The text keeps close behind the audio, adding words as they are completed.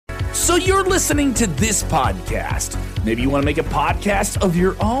So you're listening to this podcast. Maybe you want to make a podcast of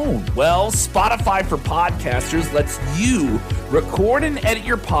your own. Well, Spotify for Podcasters lets you record and edit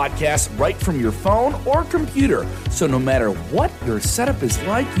your podcast right from your phone or computer. So no matter what your setup is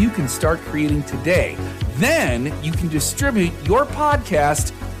like, you can start creating today. Then you can distribute your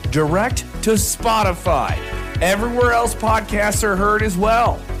podcast direct to Spotify. Everywhere else podcasts are heard as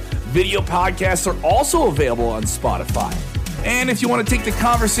well. Video podcasts are also available on Spotify. And if you want to take the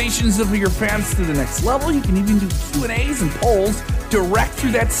conversations of your fans to the next level, you can even do Q&As and polls direct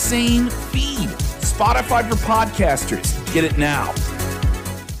through that same feed. Spotify for Podcasters. Get it now.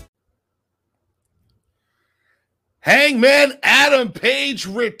 Hangman Adam Page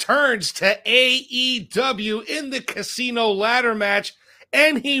returns to AEW in the casino ladder match,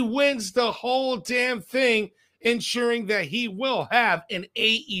 and he wins the whole damn thing, ensuring that he will have an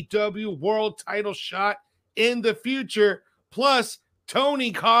AEW world title shot in the future. Plus,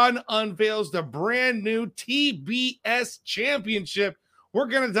 Tony Khan unveils the brand new TBS Championship. We're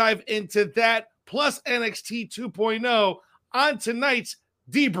going to dive into that, plus NXT 2.0 on tonight's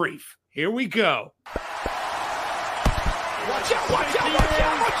Debrief. Here we go. Watch out, watch out, watch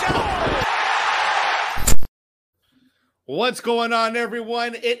out, watch out! What's going on,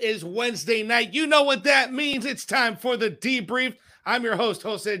 everyone? It is Wednesday night. You know what that means. It's time for the Debrief. I'm your host,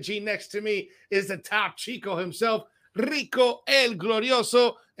 Jose G. Next to me is the top Chico himself, Rico El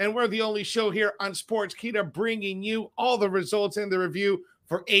Glorioso, and we're the only show here on Sportskeeda bringing you all the results and the review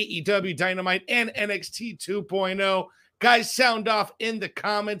for AEW Dynamite and NXT 2.0. Guys, sound off in the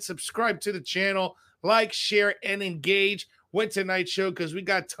comments, subscribe to the channel, like, share, and engage with tonight's show because we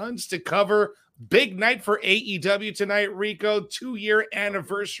got tons to cover. Big night for AEW tonight, Rico, 2-year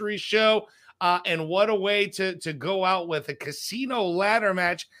anniversary show. And what a way to go out with a casino ladder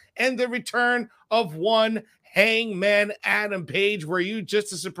match and the return of one Hangman Adam Page. Were you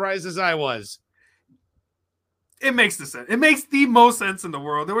just as surprised as I was? It makes the sense. It makes the most sense in the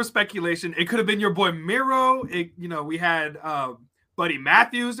world. There was speculation. It could have been your boy Miro. We had Buddy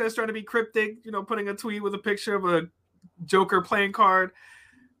Matthews that's trying to be cryptic, putting a tweet with a picture of a Joker playing card.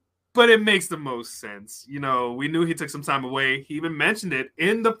 But it makes the most sense. We knew he took some time away. He even mentioned it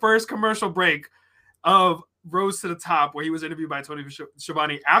in the first commercial break of Rose to the Top, where he was interviewed by Tony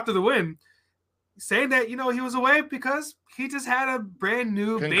Schiavone after the win, saying that, he was away because he just had a brand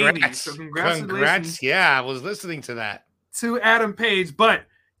new baby. So Congrats. Yeah, I was listening to that. To Adam Page, but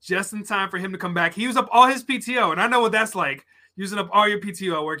just in time for him to come back. He used up all his PTO, and I know what that's like, using up all your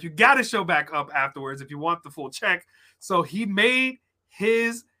PTO work. You got to show back up afterwards if you want the full check. So he made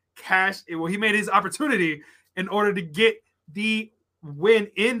his he made his opportunity in order to get the win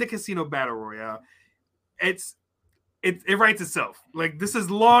in the Casino Battle Royale. It writes itself. Like, this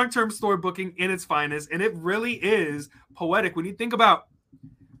is long-term story booking in its finest, and it really is poetic when you think about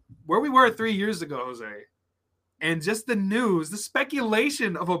where we were 3 years ago, Jose, and just the news, the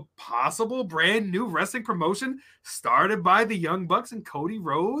speculation of a possible brand new wrestling promotion started by the Young Bucks and Cody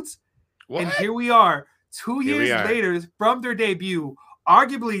Rhodes. What? And here we are, 2 years later from their debut,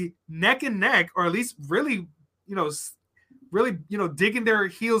 arguably neck and neck, or at least really digging their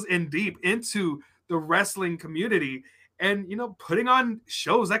heels in deep into the wrestling community and, putting on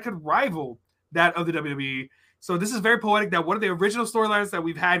shows that could rival that of the WWE. So this is very poetic that one of the original storylines that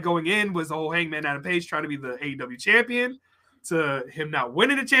we've had going in was the whole Hangman Adam Page trying to be the AEW champion, to him not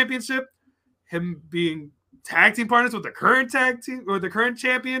winning the championship, him being tag team partners with the current tag team or the current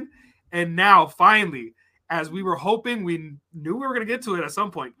champion. And now finally, as we were hoping, we knew we were going to get to it at some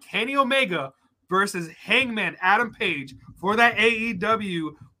point, Kenny Omega versus Hangman Adam Page for that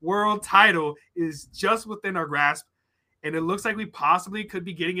AEW world title is just within our grasp. And it looks like we possibly could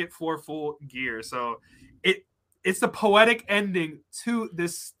be getting it for full gear. So it's the poetic ending to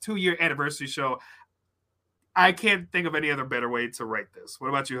this 2-year anniversary show. I can't think of any other better way to write this. What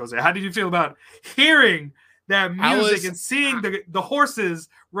about you, Jose? How did you feel about hearing that music and seeing the horses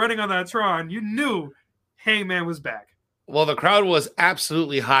running on that Tron? You knew Hangman was back. Well, the crowd was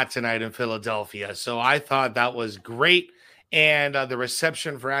absolutely hot tonight in Philadelphia, so I thought that was great. And the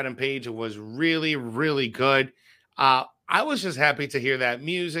reception for Adam Page was really, really good. I was just happy to hear that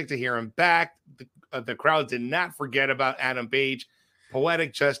music, to hear him back. The crowd did not forget about Adam Page.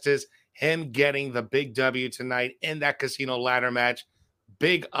 Poetic justice, him getting the big W tonight in that casino ladder match.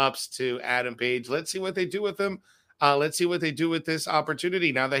 Big ups to Adam Page. Let's see what they do with him. Let's see what they do with this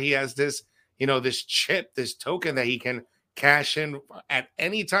opportunity now that he has this, this chip, this token that he can cash in at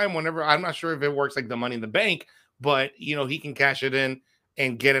any time, whenever. I'm not sure if it works like the Money in the Bank, but, he can cash it in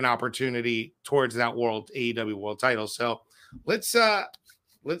and get an opportunity towards that AEW world title. So let's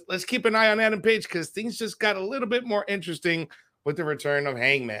keep an eye on Adam Page, because things just got a little bit more interesting with the return of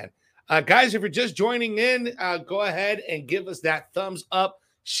Hangman. Guys, if you're just joining in, go ahead and give us that thumbs up.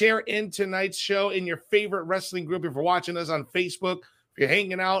 Share in tonight's show in your favorite wrestling group. If you're watching us on Facebook, if you're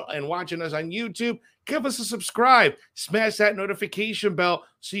hanging out and watching us on YouTube, give us a subscribe. Smash that notification bell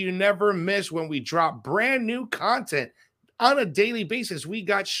so you never miss when we drop brand new content on a daily basis. We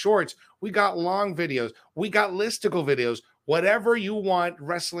got shorts, we got long videos, we got listicle videos. Whatever you want,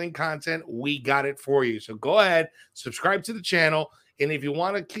 wrestling content, we got it for you. So go ahead, subscribe to the channel. And if you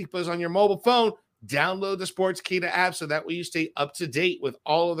want to keep us on your mobile phone, download the Sportskeeda app so that way you stay up to date with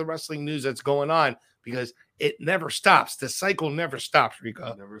all of the wrestling news that's going on, because it never stops. The cycle never stops,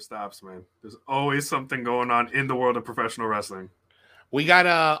 Rico. It never stops, man. There's always something going on in the world of professional wrestling. We got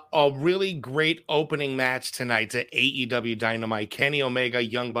a really great opening match tonight to AEW Dynamite. Kenny Omega,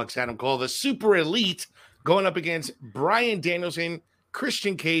 Young Bucks, Adam Cole, the Super Elite, going up against Bryan Danielson,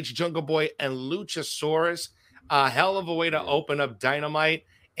 Christian Cage, Jungle Boy, and Luchasaurus. A hell of a way to open up Dynamite,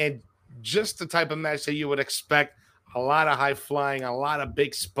 and just the type of match that you would expect. A lot of high flying, a lot of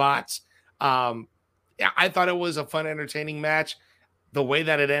big spots. I thought it was a fun, entertaining match. The way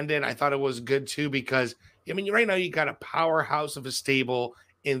that it ended, I thought it was good too, because I mean, right now you got a powerhouse of a stable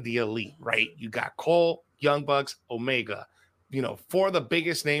in the Elite, right? You got Cole, Young Bucks, Omega, four of the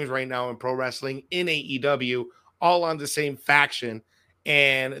biggest names right now in pro wrestling in AEW, all on the same faction.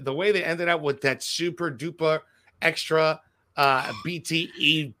 And the way they ended up with that super duper extra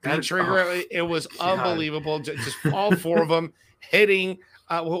BTE trigger, it was unbelievable. Just all four of them hitting.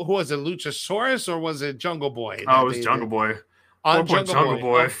 Who was it, Luchasaurus, or was it Jungle Boy? Oh, it was Jungle Boy. On Jungle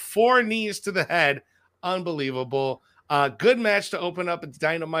Boy. 4 knees to the head. Unbelievable. Good match to open up at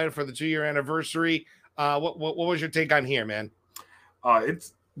Dynamite for the 2-year anniversary. What was your take on here, man?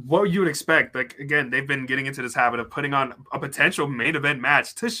 It's what you would expect. Like, again, they've been getting into this habit of putting on a potential main event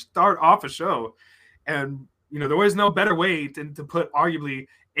match to start off a show. And, there was no better way than to put arguably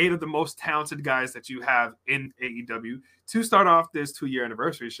 8 of the most talented guys that you have in AEW to start off this 2-year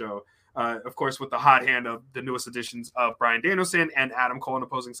anniversary show. Of course, with the hot hand of the newest additions of Bryan Danielson and Adam Cole on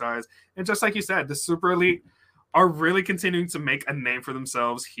opposing sides. And just like you said, the Super Elite are really continuing to make a name for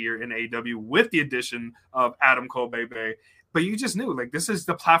themselves here in AEW with the addition of Adam Cole, baby. But you just knew, like, this is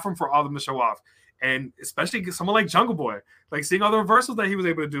the platform for all of them to show off. And especially someone like Jungle Boy, like seeing all the reversals that he was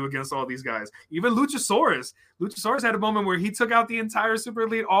able to do against all these guys. Even Luchasaurus. Luchasaurus had a moment where he took out the entire Super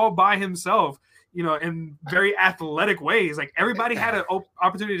Elite all by himself, in very athletic ways. Like, everybody had an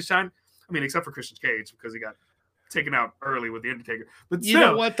opportunity to shine. I mean, except for Christian Cage, because he got taken out early with the Undertaker. But still, you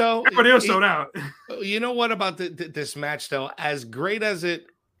know what, though? Everybody else showed out. You know what about this match, though? As great as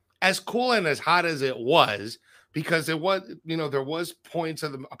as cool and as hot as it was, because it was, there was parts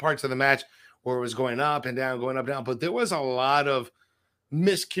of the match where it was going up and down, going up and down, but there was a lot of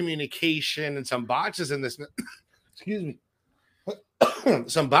miscommunication and some botches in this. Excuse me.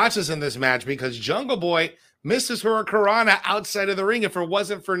 Some botches in this match, because Jungle Boy misses Hurricanrana outside of the ring. If it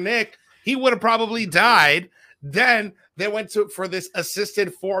wasn't for Nick, he would have probably died. Then they went for this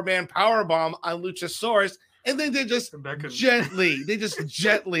assisted 4-man powerbomb on Luchasaurus, and then they just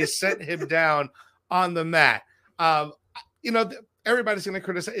gently sent him down on the mat. Everybody's going to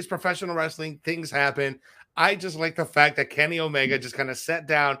criticize. It's professional wrestling. Things happen. I just like the fact that Kenny Omega just kind of sat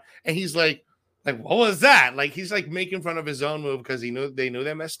down, and he's like, what was that? Like, he's like making fun of his own move because they knew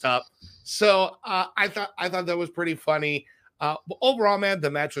they messed up. So I thought that was pretty funny. But overall, man, the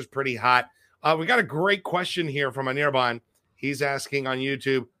match was pretty hot. We got a great question here from Anirban. He's asking on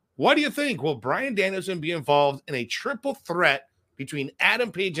YouTube, what do you think? Will Bryan Danielson be involved in a triple threat between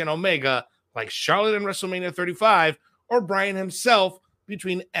Adam Page and Omega, like Charlotte and WrestleMania 35, or Bryan himself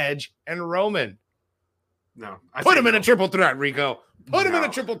between Edge and Roman? No. Put him in a triple threat, Rico. Put him in a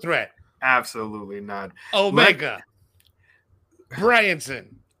triple threat. Absolutely not. Omega,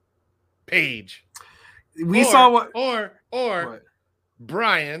 Bryanson, Page. Or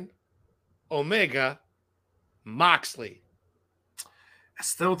Bryan, Omega, Moxley. That's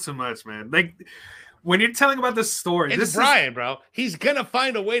still too much, man. Like, when you're telling about this story, it's Bryan, bro. He's gonna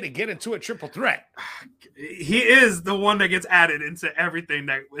find a way to get into a triple threat. He is the one that gets added into everything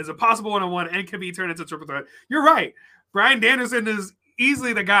that is a possible one-on-one and can be turned into a triple threat. You're right. Bryan Danielson is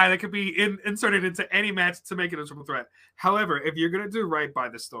easily the guy that could be inserted into any match to make it a triple threat. However, if you're going to do right by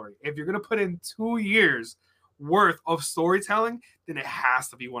the story, if you're going to put in 2 years worth of storytelling, then it has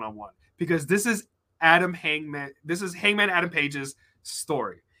to be one-on-one, because this is Hangman Adam Page's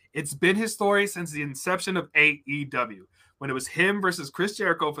story. It's been his story since the inception of AEW, when it was him versus Chris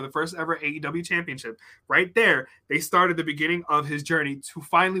Jericho for the first ever AEW championship. Right there, they started the beginning of his journey to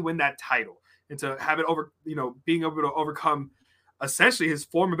finally win that title and to have it over, being able to overcome essentially his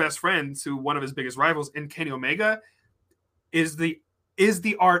former best friend to one of his biggest rivals in Kenny Omega is is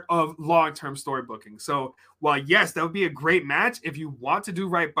the art of long-term story booking. So while yes, that would be a great match, if you want to do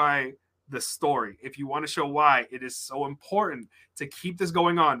right by the story, if you want to show why it is so important to keep this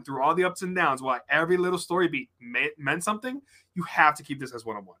going on through all the ups and downs, why every little story beat meant something, you have to keep this as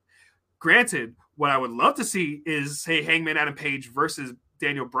one-on-one. Granted, what I would love to see is, say, Hangman Adam Page versus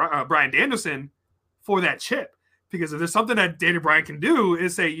Bryan Danielson for that chip. Because if there's something that Daniel Bryan can do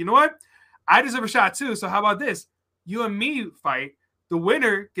is say, you know what? I deserve a shot too. So how about this? You and me fight. The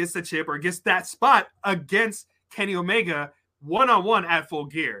winner gets the chip or gets that spot against Kenny Omega one-on-one at Full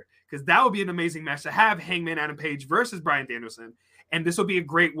Gear. Because that would be an amazing match to have Hangman Adam Page versus Bryan Danielson. And this will be a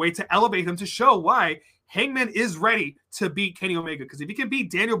great way to elevate him to show why Hangman is ready to beat Kenny Omega. Because if he can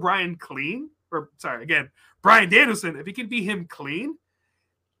beat Bryan Danielson, if he can beat him clean,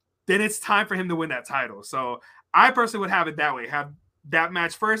 then it's time for him to win that title. So I personally would have it that way. Have that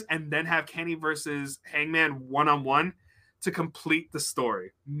match first and then have Kenny versus Hangman one-on-one to complete the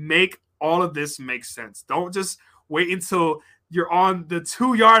story. Make all of this make sense. Don't just wait until you're on the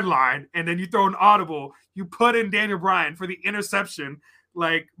 2-yard line and then you throw an audible. You put in Daniel Bryan for the interception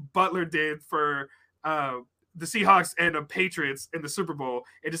like Butler did for the Seahawks and the Patriots in the Super Bowl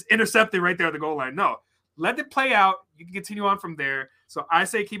and just intercept it right there at the goal line. No, let it play out. You can continue on from there. So I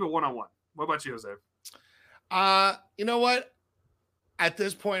say keep it one-on-one. What about you, Jose? You know what? At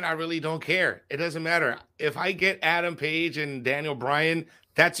this point, I really don't care. It doesn't matter. If I get Adam Page and Daniel Bryan,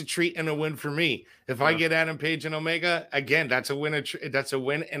 that's a treat and a win for me. If I get Adam Page and Omega, again, that's a win. That's a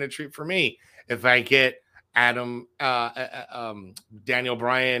win and a treat for me. If I get Daniel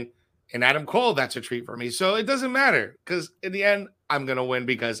Bryan and Adam Cole, that's a treat for me. So it doesn't matter because in the end, I'm gonna win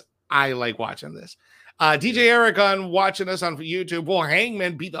because I like watching this. DJ Eric watching us on YouTube. Will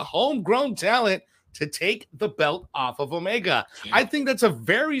Hangman be the homegrown talent to take the belt off of Omega? I think that's a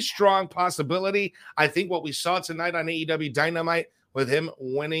very strong possibility. I think what we saw tonight on AEW Dynamite with him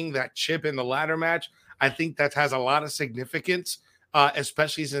winning that chip in the ladder match, I think that has a lot of significance,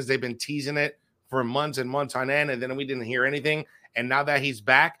 especially since they've been teasing it for months and months on end, and then we didn't hear anything. And now that he's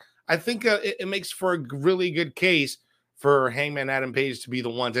back, I think it makes for a really good case for Hangman Adam Page to be the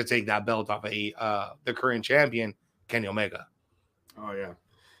one to take that belt off of the current champion, Kenny Omega. Oh, yeah.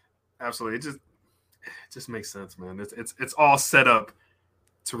 Absolutely. It just makes sense, man. It's all set up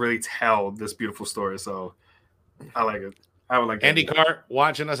to really tell this beautiful story. So I like it. I would like Andy Carr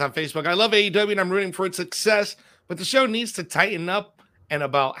watching us on Facebook. I love AEW and I'm rooting for its success, but the show needs to tighten up and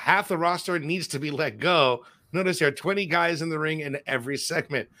about half the roster needs to be let go. Notice there are 20 guys in the ring in every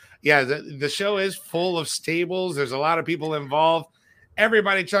segment. Yeah, the show is full of stables. There's a lot of people involved.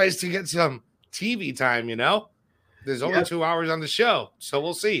 Everybody tries to get some TV time, you know? There's only 2 hours on the show, so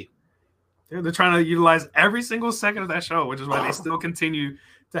we'll see. Yeah, they're trying to utilize every single second of that show, which is why they still continue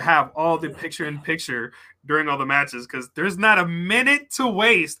to have all the picture-in-picture during all the matches, because there's not a minute to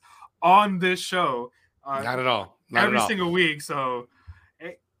waste on this show. Not at all. Every single week, so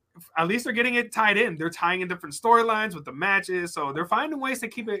at least they're getting it tied in. They're tying in different storylines with the matches, so they're finding ways to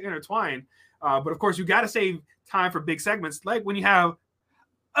keep it intertwined. But of course, you got to save time for big segments, like when you have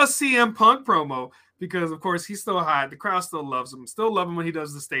a CM Punk promo, because of course he's still hot. The crowd still loves him. Still love him when he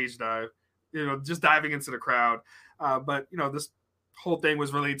does the stage dive, just diving into the crowd. But this whole thing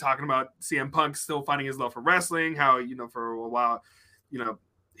was really talking about CM Punk still finding his love for wrestling. How for a while,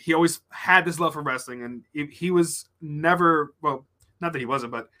 he always had this love for wrestling, and he was never not that he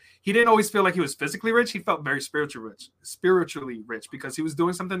wasn't, but he didn't always feel like he was physically rich. He felt very spiritually rich because he was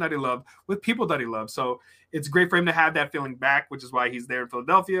doing something that he loved with people that he loved. So it's great for him to have that feeling back, which is why he's there in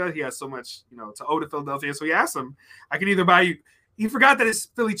Philadelphia. He has so much, to owe to Philadelphia. So he asked him, I can either buy you. He forgot that it's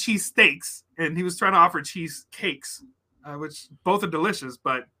Philly cheese steaks, and he was trying to offer cheese cakes, which both are delicious,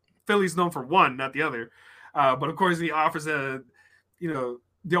 but Philly's known for one, not the other. But of course, he offers the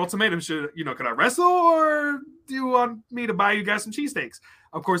ultimatum should, could I wrestle or do you want me to buy you guys some cheesesteaks?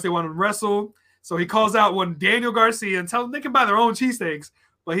 Of course, they want to wrestle. So he calls out one Daniel Garcia and tells them they can buy their own cheesesteaks,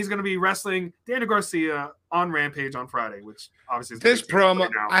 but he's going to be wrestling Daniel Garcia on Rampage on Friday, which obviously is this promo.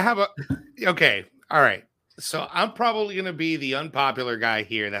 Right okay. All right. So I'm probably going to be the unpopular guy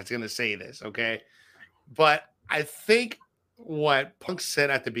here that's going to say this. Okay. But I think what Punk said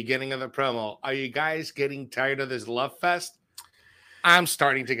at the beginning of the promo, are you guys getting tired of this love fest? I'm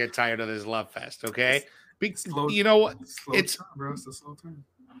starting to get tired of this love fest, okay? You know what?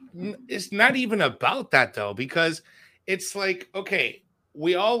 It's not even about that, though, because it's like, okay,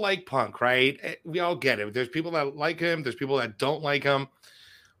 we all like Punk, right? We all get it. There's people that like him. There's people that don't like him.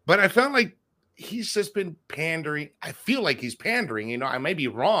 But I felt like he's just been pandering. I feel like he's pandering. I may be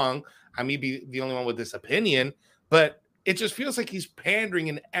wrong. I may be the only one with this opinion. But it just feels like he's pandering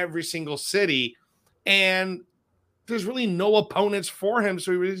in every single city. And there's really no opponents for him.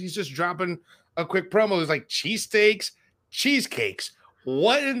 So he's just dropping a quick promo. It's like cheesesteaks, cheesecakes.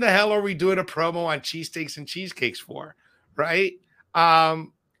 What in the hell are we doing a promo on cheesesteaks and cheesecakes for? Right?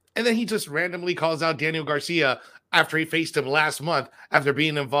 And then he just randomly calls out Daniel Garcia after he faced him last month after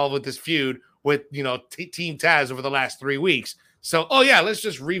being involved with this feud with, Team Taz over the last 3 weeks. So, let's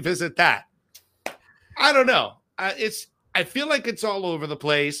just revisit that. I don't know. I feel like it's all over the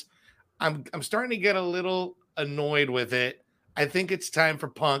place. I'm starting to get a little annoyed with it. I think it's time for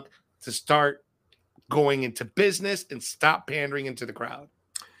Punk to start going into business and stop pandering into the crowd.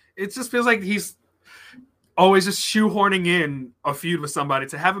 It just feels like he's always just shoehorning in a feud with somebody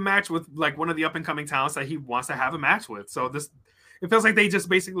to have a match with like one of the up and coming talents that he wants to have a match with. So it feels like they just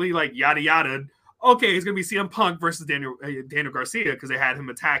basically like yada yada. Okay, it's gonna be CM Punk versus Daniel Garcia because they had him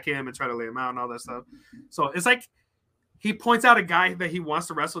attack him and try to lay him out and all that stuff. So it's like he points out a guy that he wants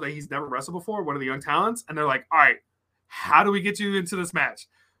to wrestle that he's never wrestled before, one of the young talents, and they're like, all right, how do we get you into this match?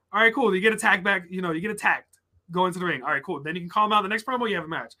 All right, cool. You get attacked back, you get attacked, go into the ring. All right, cool. Then you can call him out the next promo, you have a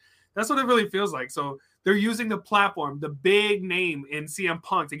match. That's what it really feels like. So they're using the platform, the big name in CM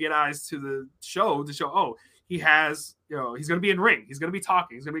Punk to get eyes to the show to show, he has, he's going to be in ring. He's going to be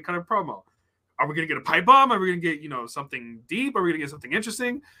talking. He's going to be cutting a promo. Are we going to get a pipe bomb? Are we going to get, something deep? Are we going to get something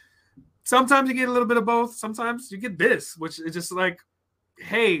interesting? Sometimes you get a little bit of both. Sometimes you get this, which is just like,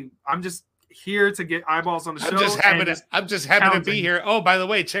 hey, I'm just here to get eyeballs on the show. I'm just happy to be here. Oh, by the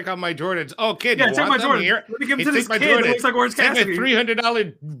way, check out my Jordans. Oh, kid, check my Jordans. Here? Let me give them to this kid that looks like Orange Cassidy. Take my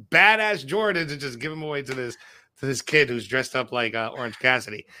 $300 badass Jordans and just give them away to this kid who's dressed up like Orange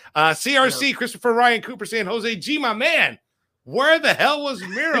Cassidy. CRC, Christopher Ryan Cooper saying, Jose G, my man, where the hell was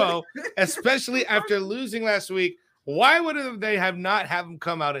Miro, especially after losing last week? Why would they have not have him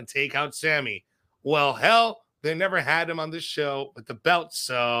come out and take out Sammy? Well, hell, they never had him on this show with the belt.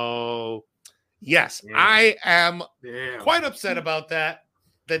 So, yes, I am quite upset about that.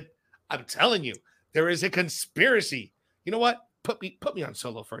 That I'm telling you, there is a conspiracy. You know what? Put me on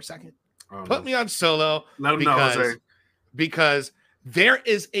Solo for a second. Put me on Solo. Let him know, Jose. Because there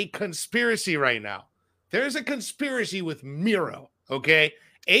is a conspiracy right now. There is a conspiracy with Miro, okay?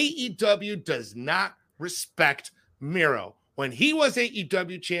 AEW does not respect Miro. When he was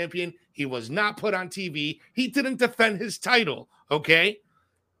AEW champion, he was not put on TV. He didn't defend his title, okay?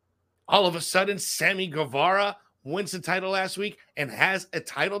 All of a sudden, Sammy Guevara wins the title last week and has a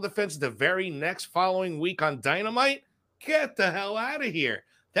title defense the very next following week on Dynamite. Get the hell out of here.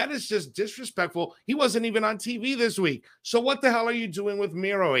 That is just disrespectful. He wasn't even on TV this week. So what the hell are you doing with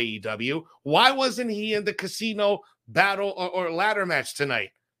Miro, AEW? Why wasn't he in the casino battle or ladder match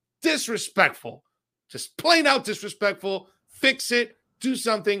tonight? Disrespectful. Just plain out disrespectful. Fix it. Do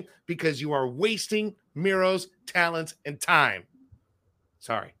something because you are wasting Miro's talent and time.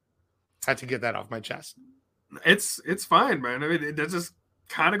 Sorry. Had to get that off my chest. It's fine, man. I mean, it just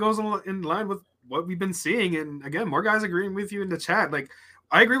kind of goes in line with what we've been seeing. And again, more guys agreeing with you in the chat. Like,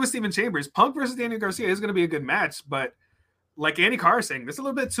 I agree with Steven Chambers. Punk versus Daniel Garcia is going to be a good match, but like Andy Carr is saying, this is a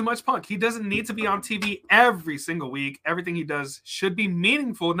little bit too much Punk. He doesn't need to be on TV every single week. Everything he does should be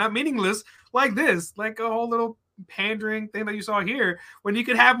meaningful, not meaningless like this, like a whole little pandering thing that you saw here when you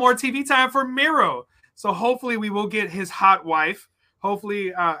could have more TV time for Miro. So hopefully we will get his hot wife.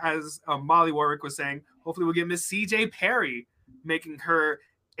 Hopefully, as Molly Warwick was saying, hopefully we'll get Miss CJ Perry making her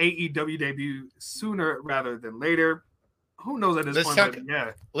AEW debut sooner rather than later. Who knows at this point?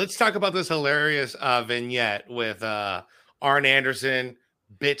 Let's talk about this hilarious vignette with Arn Anderson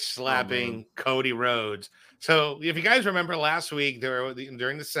bitch slapping Cody Rhodes. So if you guys remember last week,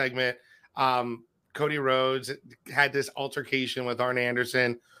 during the segment, Cody Rhodes had this altercation with Arn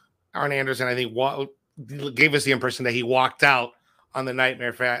Anderson. Arn Anderson, I think, gave us the impression that he walked out on the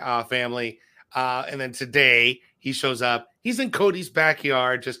Nightmare Family. And then today he shows up. He's in Cody's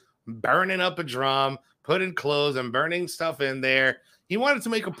backyard, just burning up a drum, putting clothes and burning stuff in there. He wanted to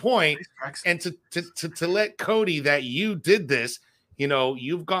make a point and to let Cody that you did this.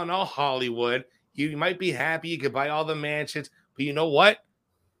 You've gone all Hollywood. You might be happy you could buy all the mansions, but you know what?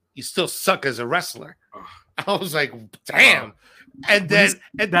 You still suck as a wrestler. I was like, damn. And then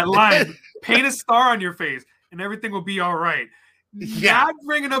that line, paint a star on your face and everything will be all right. Yeah. Not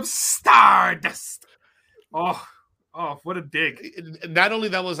bringing up Stardust. Oh, what a dig. Not only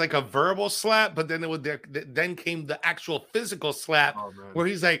that was like a verbal slap, but then then came the actual physical slap where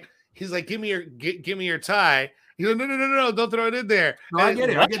he's like, give me your tie. He's like, no, don't throw it in there. No, I get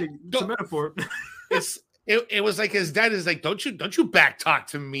it. It's a metaphor. It was like his dad is like, don't you back talk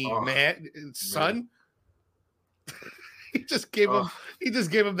to me, man, son. He just gave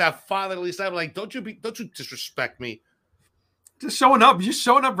him that fatherly slap, like, don't you disrespect me. just showing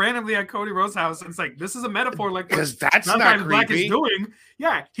up randomly at Cody Rhodes' house. It's like, this is a metaphor, like, because that's not creepy. Black is doing.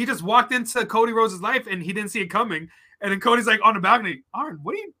 Yeah, he just walked into Cody Rhodes' life and he didn't see it coming. And then Cody's like on the balcony, Arn,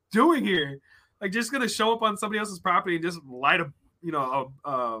 what are you doing here? Like, just gonna show up on somebody else's property and just light a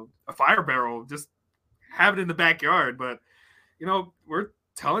fire barrel, just have it in the backyard. But we're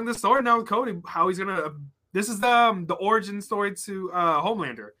telling the story now with Cody, how he's gonna. This is the origin story to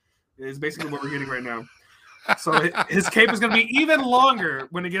Homelander. Is basically what we're getting right now. So his cape is going to be even longer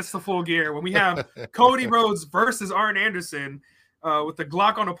when it gets to full gear. When we have Cody Rhodes versus Arn Anderson with the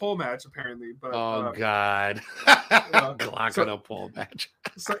Glock on a pole match, apparently. But God, Glock on a pole match.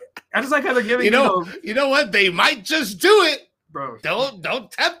 So I just like how they're giving. You know what? They might just do it, bro.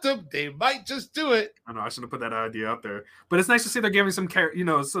 Don't tempt them. They might just do it. I know I shouldn't have put that idea out there, but it's nice to see they're giving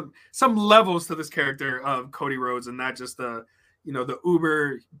some levels to this character of Cody Rhodes, and not just the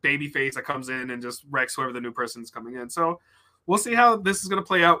uber baby face that comes in and just wrecks whoever the new person's coming in. So we'll see how this is going to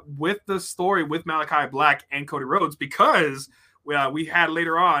play out with the story with Malachi Black and Cody Rhodes, because we had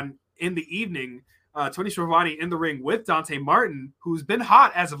later on in the evening, Tony Schiavone in the ring with Dante Martin, who's been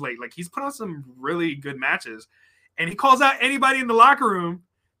hot as of late. Like, he's put on some really good matches, and he calls out anybody in the locker room.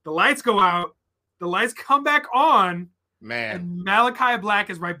 The lights go out. The lights come back on. Man. And Malachi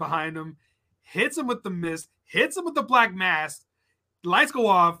Black is right behind him, hits him with the mist, hits him with the black mask. Lights go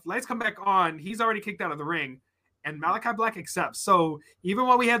off. Lights come back on. He's already kicked out of the ring, and Malachi Black accepts. So even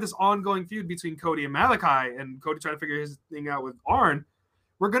while we had this ongoing feud between Cody and Malachi, and Cody trying to figure his thing out with Arn,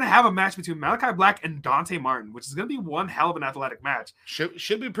 we're going to have a match between Malachi Black and Dante Martin, which is going to be one hell of an athletic match.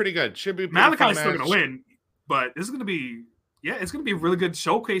 Should be pretty good. Malachi's still going to win, but this is going to be, it's going to be a really good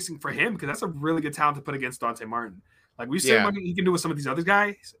showcasing for him, because that's a really good talent to put against Dante Martin. Like, we've seen what he can do with some of these other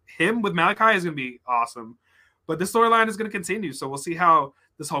guys. Him with Malachi is going to be awesome. But this storyline is going to continue, so we'll see how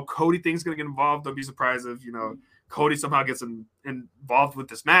this whole Cody thing is going to get involved. Don't be surprised if Cody somehow gets involved with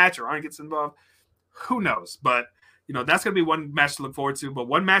this match, or Arn gets involved. Who knows? But that's going to be one match to look forward to. But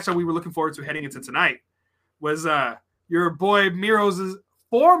one match that we were looking forward to heading into tonight was your boy Miro's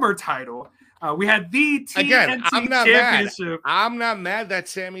former title. We had the TNT Championship. I'm not mad that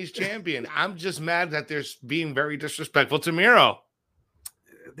Sammy's champion. I'm just mad that they're being very disrespectful to Miro.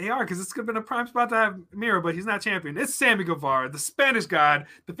 They are, because it's been a prime spot to have Miro, but he's not champion. It's Sammy Guevara, the Spanish God,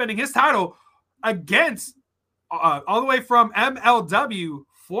 defending his title against all the way from MLW,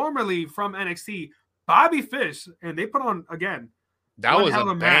 formerly from NXT, Bobby Fish, and they put on again. That was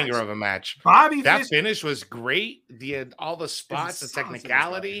a banger of a match. That finish was great. All the spots, the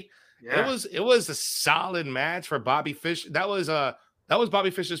technicality. Yeah. It was a solid match for Bobby Fish. That was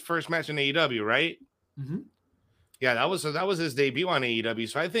Bobby Fish's first match in AEW, right? Mm-hmm. Yeah, that was his debut on AEW.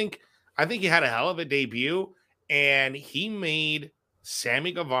 So I think he had a hell of a debut, and he made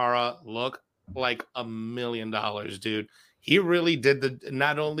Sammy Guevara look like $1 million, dude. He really did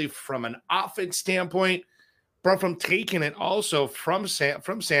not only from an offense standpoint, but from taking it also from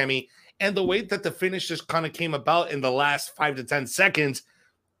Sammy, and the way that the finish just kind of came about in the last 5 to 10 seconds.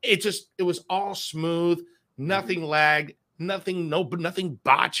 It was all smooth, nothing lagged, nothing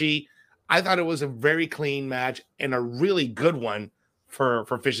botchy. I thought it was a very clean match and a really good one for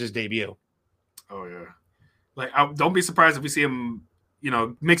Fish's debut. Oh yeah, like don't be surprised if we see him,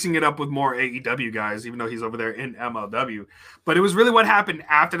 mixing it up with more AEW guys, even though he's over there in MLW. But it was really what happened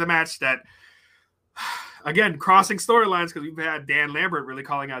after the match that, again, crossing storylines, because we've had Dan Lambert really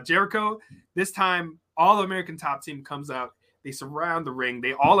calling out Jericho. This time, all the American Top Team comes out. They surround the ring.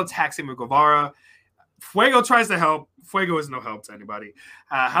 They all attack Sammy Guevara. Fuego tries to help. Fuego is no help to anybody.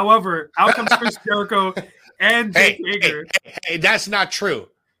 However, out comes Chris Jericho and Jake Hager. Hey, that's not true.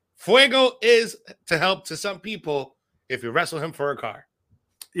 Fuego is to help to some people if you wrestle him for a car.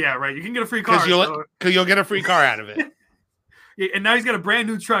 Yeah, right. You can get a free car. Because you'll get a free car out of it. Yeah, and now he's got a brand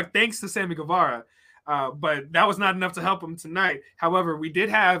new truck thanks to Sammy Guevara. But that was not enough to help him tonight. However, we did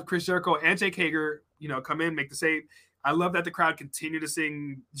have Chris Jericho and Jake Hager, come in, make the save. I love that the crowd continued to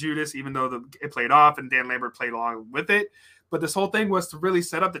sing Judas, even though it played off and Dan Lambert played along with it. But this whole thing was to really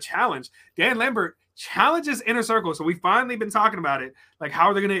set up the challenge. Dan Lambert challenges Inner Circle. So we've finally been talking about it. Like, how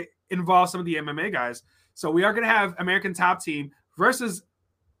are they going to involve some of the MMA guys? So we are going to have American Top Team versus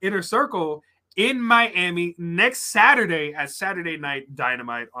Inner Circle in Miami next Saturday at Saturday Night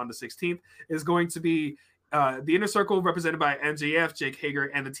Dynamite on the 16th. Is going to be the Inner Circle represented by MJF, Jake Hager,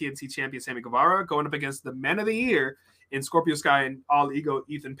 and the TNT champion Sammy Guevara going up against the Men of the Year in Scorpio Sky and All Ego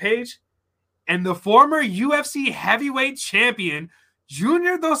Ethan Page, and the former UFC heavyweight champion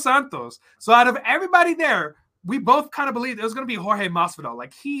Junior Dos Santos. So out of everybody there, we both kind of believed it was going to be Jorge Masvidal.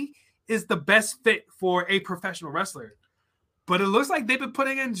 Like, he is the best fit for a professional wrestler. But it looks like they've been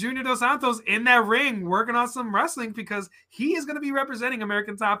putting in Junior Dos Santos in that ring, working on some wrestling, because he is going to be representing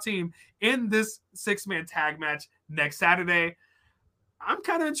American Top Team in this 6-man tag match next Saturday. I'm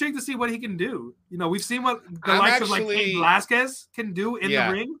kind of intrigued to see what he can do. You know, we've seen what the likes of like Cain Velasquez can do in the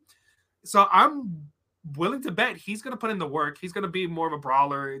ring. So I'm willing to bet he's going to put in the work. He's going to be more of a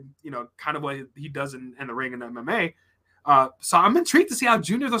brawler, you know, kind of what he does in the ring in MMA. So I'm intrigued to see how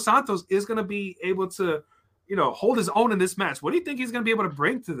Junior Dos Santos is going to be able to, you know, hold his own in this match. What do you think he's going to be able to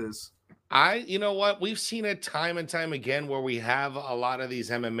bring to this? You know what? We've seen it time and time again where we have a lot of these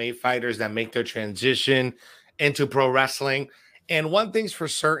MMA fighters that make their transition into pro wrestling. And one thing's for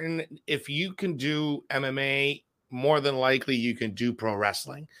certain, if you can do MMA, more than likely you can do pro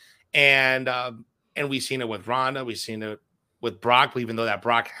wrestling. And we've seen it with Ronda. We've seen it with Brock, even though that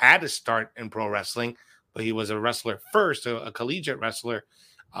Brock had to start in pro wrestling, but he was a wrestler first, a collegiate wrestler.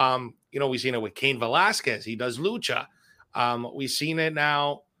 You know, we've seen it with Cain Velasquez. He does lucha. We've seen it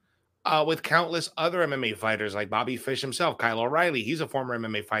now with countless other MMA fighters like Bobby Fish himself, Kyle O'Reilly. He's a former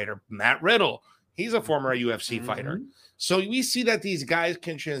MMA fighter. Matt Riddle. He's a former UFC fighter. So we see that these guys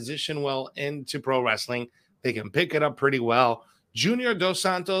can transition well into pro wrestling. They can pick it up pretty well. Junior Dos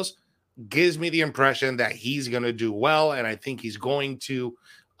Santos gives me the impression that he's going to do well, and I think he's going to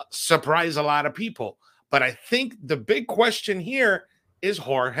surprise a lot of people. But I think the big question here is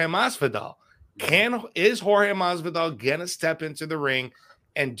Jorge Masvidal. Is Jorge Masvidal gonna step into the ring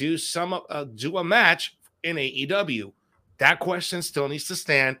and do a match in AEW? That question still needs to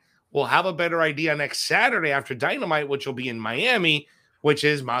stand. We'll have a better idea next Saturday after Dynamite, which will be in Miami, which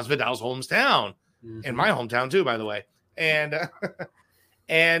is Masvidal's hometown, in my hometown too, by the way. And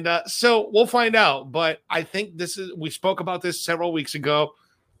so we'll find out. But I think we spoke about this several weeks ago.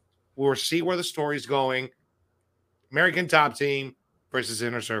 We'll see where the story's going. American Top Team versus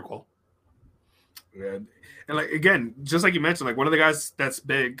Inner Circle. Yeah. And like, again, just like you mentioned, like one of the guys that's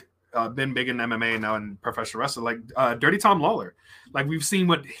been big in MMA and now in professional wrestling, like Dirty Tom Lawler. Like we've seen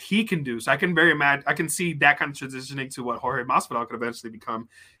what he can do. So I can see that kind of transitioning to what Jorge Masvidal could eventually become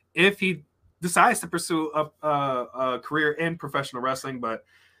if he decides to pursue a career in professional wrestling. But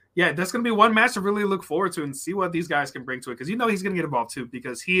yeah, that's going to be one match to really look forward to and see what these guys can bring to it. Because you know he's going to get involved too,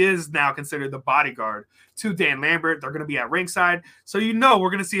 because he is now considered the bodyguard to Dan Lambert. They're going to be at ringside. So you know we're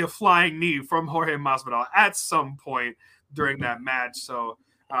going to see a flying knee from Jorge Masvidal at some point during that match. So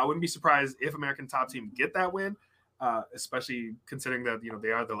I wouldn't be surprised if American Top Team get that win, especially considering that, you know,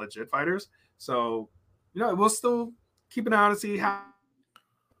 they are the legit fighters. So, you know, we'll still keep an eye on to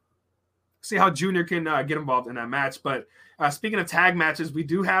see how Junior can get involved in that match. But speaking of tag matches, we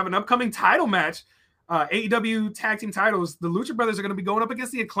do have an upcoming title match. AEW tag team titles. The Lucha Brothers are going to be going up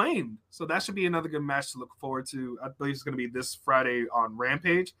against the Acclaimed. So that should be another good match to look forward to. I believe it's going to be this Friday on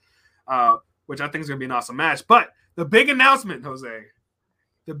Rampage, which I think is going to be an awesome match. But the big announcement, Jose,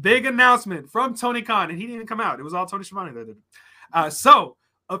 the big announcement from Tony Khan, and he didn't come out. It was all Tony Schiavone that did it. So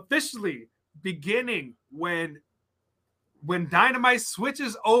officially beginning when Dynamite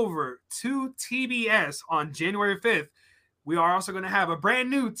switches over to TBS on January 5th, we are also going to have a brand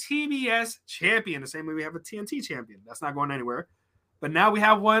new TBS champion, the same way we have a TNT champion. That's not going anywhere. But now we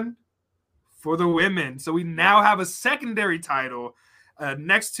have one for the women. So we now have a secondary title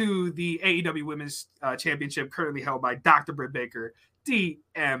next to the AEW Women's Championship, currently held by Dr. Britt Baker,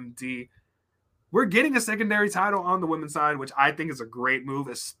 DMD. We're getting a secondary title on the women's side, which I think is a great move,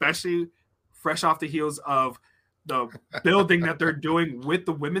 especially fresh off the heels of the building that they're doing with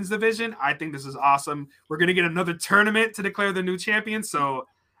the women's division. I think this is awesome. We're going to get another tournament to declare the new champion. So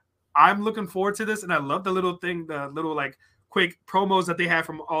I'm looking forward to this. And I love the little like quick promos that they have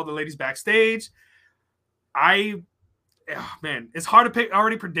from all the ladies backstage. Man, it's hard to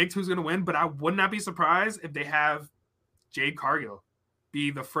already predict who's going to win, but I would not be surprised if they have Jade Cargill be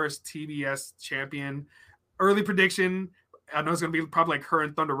the first TBS champion. Early prediction, I know it's going to be probably like her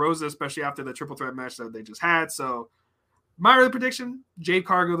and Thunder Rosa, especially after the triple threat match that they just had. So my early prediction, Jade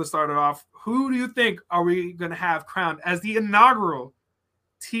Cargill to start it off. Who do you think are we going to have crowned as the inaugural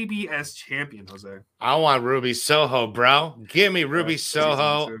TBS champion, Jose? I want Ruby Soho, bro. Give me Ruby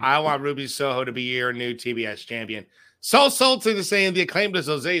Soho. I want Ruby Soho to be your new TBS champion. So Sultan is saying the Acclaimed is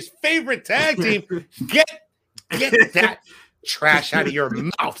Jose's favorite tag team. Get that trash out of your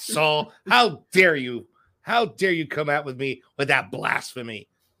mouth, Saul. How dare you? How dare you come out with me with that blasphemy?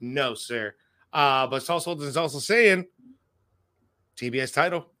 No, sir. But Saul Sultan is also saying TBS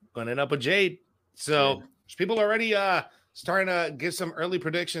title going to end up with Jade. So people are already starting to give some early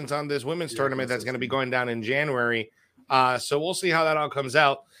predictions on this women's tournament that's going to be going down in January. So we'll see how that all comes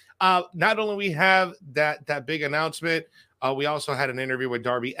out. Not only we have that big announcement, we also had an interview with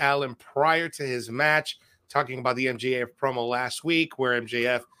Darby Allin prior to his match, talking about the MJF promo last week, where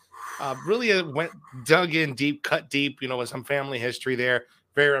MJF really dug in deep, cut deep, with some family history there.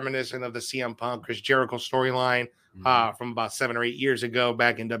 Very reminiscent of the CM Punk, Chris Jericho storyline from about 7 or 8 years ago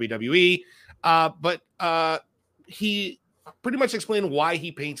back in WWE. But he pretty much explained why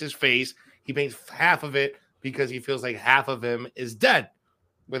he paints his face. He paints half of it because he feels like half of him is dead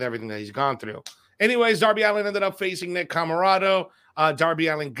with everything that he's gone through. Anyways, Darby Allin ended up facing Nick Comoroto. Darby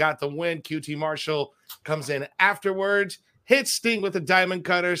Allin got the win. QT Marshall comes in afterwards, hits Sting with a diamond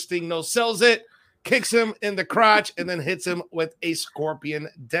cutter. Sting no-sells it, kicks him in the crotch, and then hits him with a Scorpion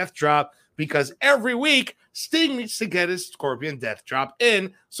Death Drop, because every week Sting needs to get his Scorpion Death Drop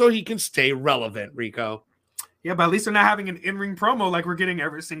in so he can stay relevant, Rico. Yeah, but at least they're not having an in-ring promo like we're getting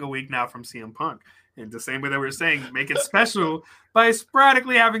every single week now from CM Punk. And the same way that we were saying, make it special by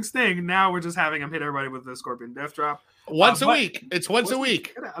sporadically having Sting. Now we're just having him hit everybody with the Scorpion Death Drop. Once a week. It's once a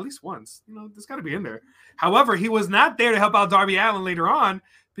week. At least once. There's got to be in there. However, he was not there to help out Darby Allin later on,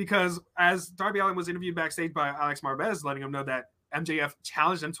 because as Darby Allin was interviewed backstage by Alex Marbez, letting him know that MJF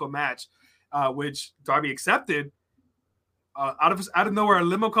challenged him to a match, which Darby accepted. Out of nowhere, a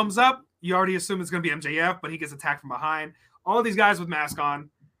limo comes up. You already assume it's going to be MJF, but he gets attacked from behind. All these guys with masks on.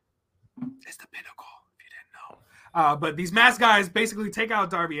 It's the Pinnacle, if you didn't know. But these masked guys basically take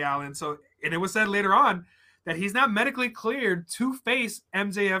out Darby Allin. And it was said later on that he's not medically cleared to face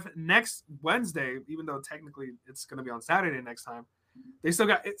MJF next Wednesday, even though technically it's going to be on Saturday next time. They still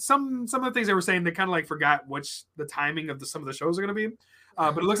got some of the things they were saying. They kind of like forgot the timing of some of the shows are going to be.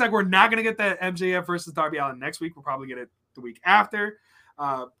 But it looks like we're not going to get that MJF versus Darby Allin next week. We'll probably get it the week after.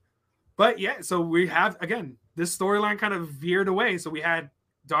 But yeah, so we have, again, this storyline kind of veered away. So we had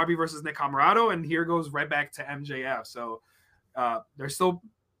Darby versus Nick Comoroto, and here goes right back to MJF. So they're still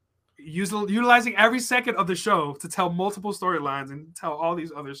utilizing every second of the show to tell multiple storylines and tell all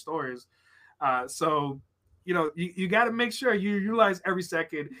these other stories. So, you got to make sure you utilize every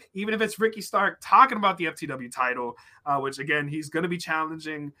second, even if it's Ricky Stark talking about the FTW title, which, again, he's going to be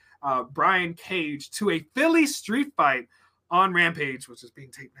challenging Brian Cage to a Philly street fight on Rampage, which is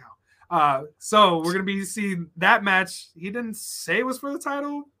being taped now. So we're going to be seeing that match. He didn't say it was for the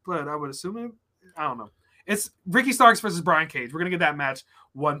title, but I would assume it. I don't know. It's Ricky Starks versus Brian Cage. We're going to get that match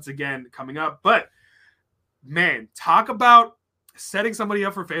once again coming up. But, man, talk about setting somebody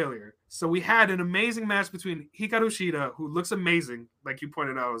up for failure. So we had an amazing match between Hikaru Shida, who looks amazing, like you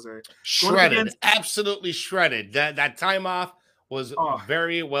pointed out, Jose. Shredded. Absolutely shredded. That time off was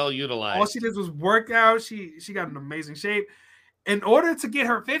very well utilized. All she did was work out. She got in amazing shape. In order to get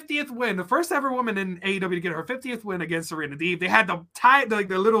her 50th win, the first ever woman in AEW to get her 50th win against Serena Deeb, they had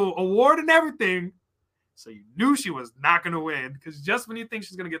the little award and everything. So you knew she was not going to win, because just when you think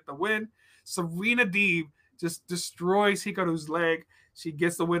she's going to get the win, Serena Deeb just destroys Hikaru's leg. She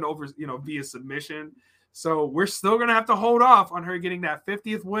gets the win over, via submission. So we're still going to have to hold off on her getting that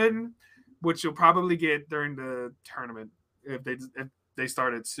 50th win, which you'll probably get during the tournament if they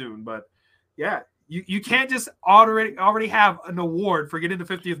started soon. But yeah. You can't just already have an award for getting the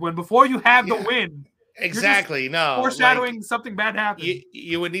 50th win before you have the win. Exactly. No. Foreshadowing something bad happened.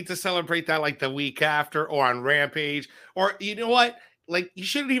 You would need to celebrate that like the week after or on Rampage. Or you know what? Like, you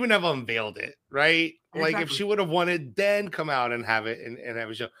shouldn't even have unveiled it, right? Exactly. Like, if she would have won it, then come out and have it and have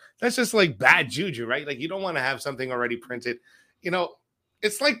a show. That's just like bad juju, right? Like, you don't want to have something already printed.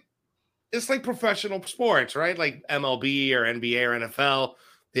 It's like professional sports, right? Like MLB or NBA or NFL.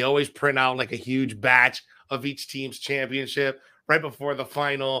 They always print out like a huge batch of each team's championship right before the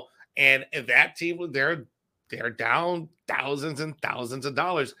final. And if that team, they're down thousands and thousands of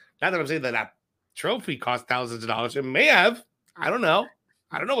dollars. Not that I'm saying that trophy cost thousands of dollars. It may have. I don't know.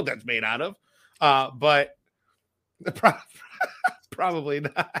 I don't know what that's made out of. But probably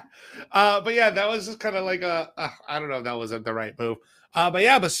not. But yeah, that was just kind of like I don't know if that was the right move.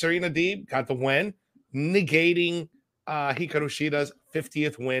 But Serena Deeb got the win, negating Hikaru Shida's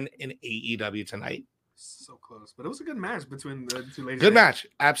 50th win in AEW tonight. So close, but it was a good match between the two ladies. Good match,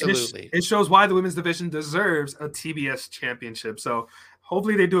 absolutely. It shows why the women's division deserves a TBS championship. So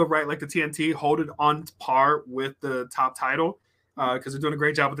hopefully they do it right, like the TNT, hold it on par with the top title, because they're doing a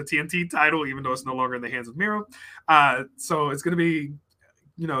great job with the TNT title, even though it's no longer in the hands of Miro. So it's going to be,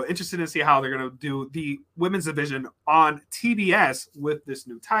 interesting to see how they're going to do the women's division on TBS with this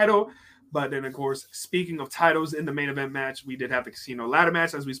new title. But then, of course, speaking of titles in the main event match, we did have the Casino Ladder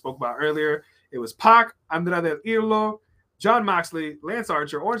match, as we spoke about earlier. It was Pac, Andrade El Idolo, Jon Moxley, Lance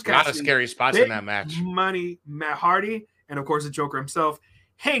Archer, Orange Cassidy. A lot of scary spots in that match. Money, Matt Hardy, and, of course, the Joker himself,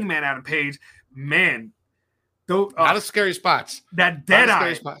 Hangman Adam Page. Man. A lot of scary spots. That dead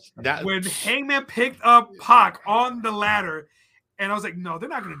eye. When Hangman picked up Pac on the ladder, and I was like, no, they're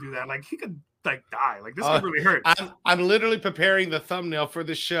not going to do that. Like, he could like die. Like this could really hurt. I'm literally preparing the thumbnail for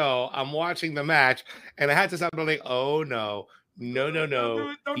the show. I'm watching the match, and I had to stop. I'm like, oh no. Don't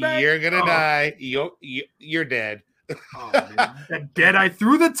you're gonna die. You're dead. Oh, man. That Deadeye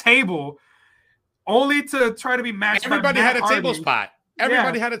through the table, only to try to be matched. Everybody by had Matt a table Hardy. spot.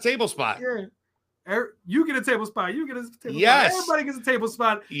 Everybody had a table spot. Yeah. You get a table spot. You get a table yes. spot. Everybody gets a table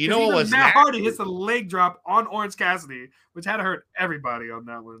spot. You know what was Matt Hardy hits a leg drop on Orange Cassidy, which had to hurt everybody on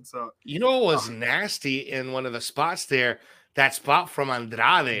that one. So you know what was nasty in one of the spots there? That spot from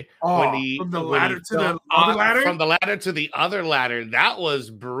Andrade from the ladder to the other ladder? From the ladder to the other ladder. That was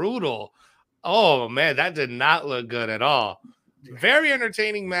brutal. Oh man, that did not look good at all. Very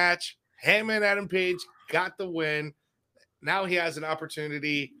entertaining match. Hangman Adam Page got the win. Now he has an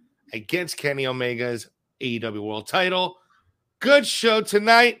opportunity against Kenny Omega's AEW World Title. Good show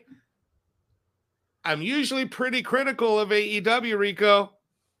tonight. I'm usually pretty critical of AEW, Rico,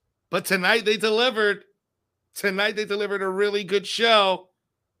 but tonight they delivered. Tonight they delivered a really good show,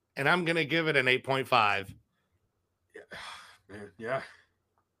 and I'm going to give it an 8.5. Yeah,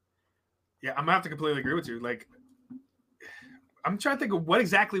 I'm going to have to completely agree with you. Like, I'm trying to think of what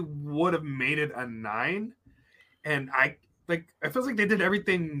exactly would have made it a 9, and I feel like they did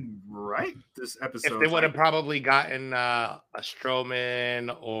everything right this episode. If they would have probably gotten a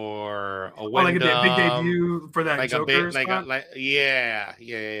Strowman or a like a big debut for that Joker spot.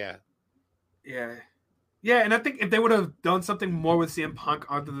 Yeah, and I think if they would have done something more with CM Punk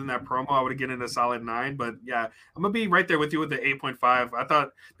other than that promo, I would have given it a solid 9. But yeah, I'm going to be right there with you with the 8.5. I thought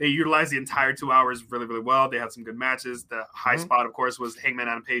they utilized the entire 2 hours really, really well. They had some good matches. The high spot, of course, was Hangman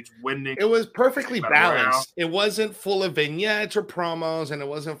Adam Page winning. It was perfectly balanced. It wasn't full of vignettes or promos, and it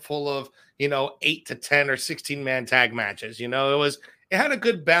wasn't full of, 8 to 10 or 16-man tag matches. It had a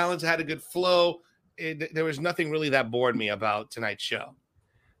good balance. It had a good flow. There was nothing really that bored me about tonight's show.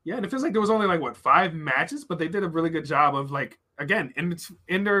 Yeah, and it feels like there was only 5 matches, but they did a really good job of again,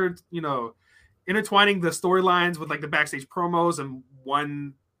 intertwining the storylines with the backstage promos and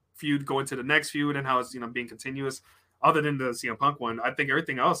one feud going to the next feud and how it's being continuous. Other than the CM Punk one, I think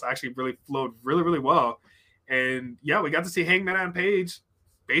everything else actually really flowed really, really well. And yeah, we got to see Hangman Adam Page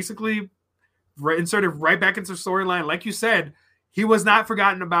basically inserted right back into the storyline. Like you said, he was not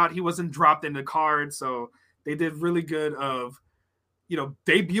forgotten about. He wasn't dropped in the card, so they did really good of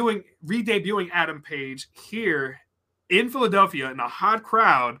re-debuting Adam Page here in Philadelphia in a hot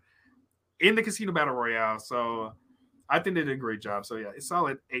crowd in the Casino Battle Royale. So I think they did a great job. So yeah, it's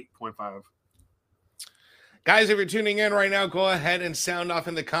solid 8.5. Guys, if you're tuning in right now, go ahead and sound off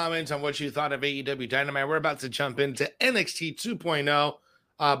in the comments on what you thought of AEW Dynamite. We're about to jump into NXT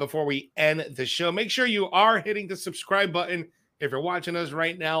 2.0 before we end the show. Make sure you are hitting the subscribe button if you're watching us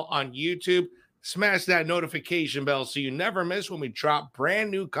right now on YouTube. Smash that notification bell so you never miss when we drop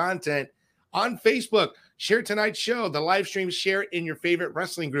brand new content on Facebook. Share tonight's show, the live stream, share it in your favorite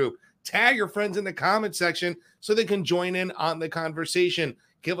wrestling group. Tag your friends in the comment section so they can join in on the conversation.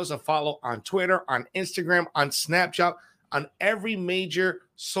 Give us a follow on Twitter, on Instagram, on Snapchat, on every major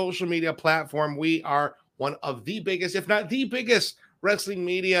social media platform. We are one of the biggest, if not the biggest, wrestling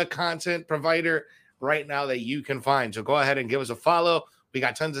media content provider right now that you can find. So go ahead and give us a follow. We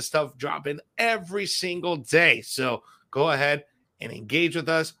got tons of stuff dropping every single day. So go ahead and engage with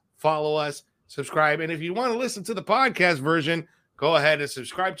us, follow us, subscribe. And if you want to listen to the podcast version, go ahead and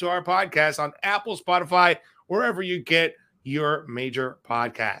subscribe to our podcast on Apple, Spotify, wherever you get your major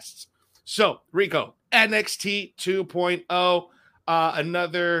podcasts. So, Rico, NXT 2.0,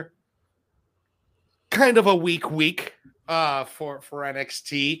 another kind of a weak week for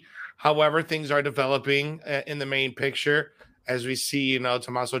NXT. However, things are developing in the main picture. As we see,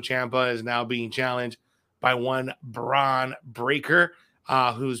 Tommaso Ciampa is now being challenged by one Braun Breaker,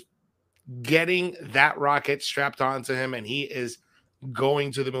 who's getting that rocket strapped onto him, and he is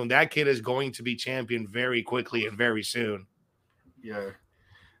going to the moon. That kid is going to be champion very quickly and very soon. Yeah.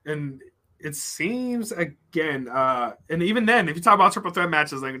 And it seems, again, and even then, if you talk about triple threat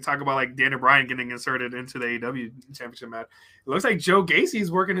matches, you talk about Daniel Bryan getting inserted into the AEW championship match. It looks like Joe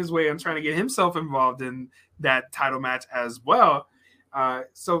Gacy's working his way on trying to get himself involved in that title match as well.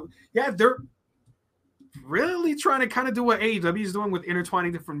 So yeah, they're really trying to kind of do what AEW is doing with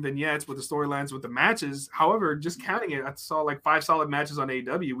intertwining different vignettes with the storylines with the matches. However, just counting it, I saw 5 solid matches on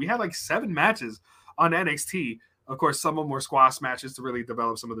AEW. We had 7 matches on NXT. Of course, some of them were squash matches to really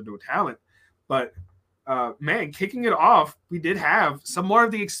develop some of the new talent. But man, kicking it off, we did have some more of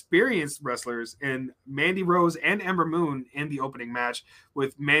the experienced wrestlers in Mandy Rose and Ember Moon in the opening match,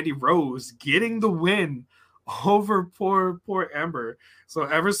 with Mandy Rose getting the win over poor Ember. So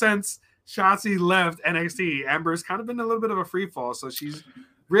ever since Shotzi left NXT, Ember's kind of been a little bit of a free fall. So she's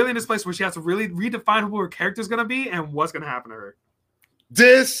really in this place where she has to really redefine who her character is going to be and what's going to happen to her.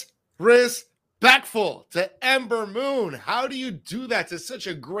 Disrespectful to Ember Moon. How do you do that to such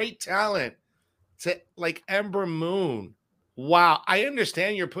a great talent? To like Ember Moon. Wow. I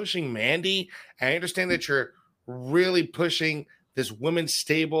understand you're pushing Mandy. I understand that you're really pushing this women's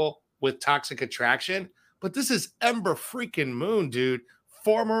stable with Toxic Attraction. But this is Ember freaking Moon, dude.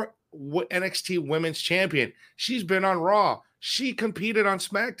 Former NXT Women's Champion. She's been on Raw. She competed on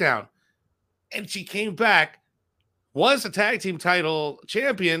SmackDown. And she came back, was a tag team title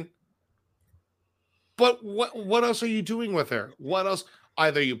champion. But what else are you doing with her? What else?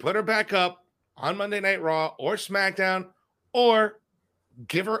 Either you put her back up on Monday Night Raw or SmackDown, or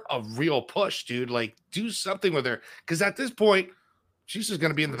give her a real push, dude. Like, do something with her. Because at this point, she's just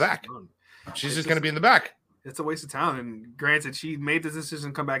going to be in the back. She's just going to be in the back. It's a waste of talent. And granted, she made the decision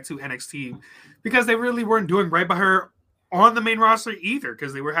to come back to NXT because they really weren't doing right by her on the main roster either,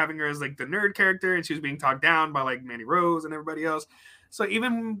 because they were having her as like the nerd character and she was being talked down by like Mandy Rose and everybody else. So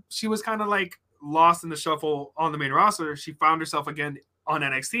even she was kind of like lost in the shuffle on the main roster, she found herself again on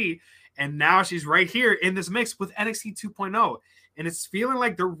NXT. And now she's right here in this mix with NXT 2.0. And it's feeling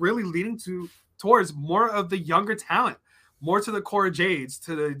like they're really leaning towards more of the younger talent, more to the Cora Jades,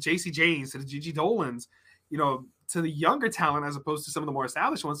 to the JC Janes, to the Gigi Dolans, to the younger talent as opposed to some of the more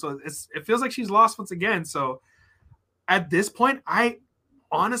established ones. So it feels like she's lost once again. So at this point, I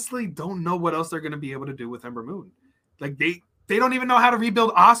honestly don't know what else they're going to be able to do with Ember Moon. Like they don't even know how to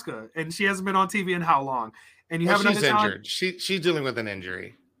rebuild Asuka, and she hasn't been on TV in how long? And she's injured. She's dealing with an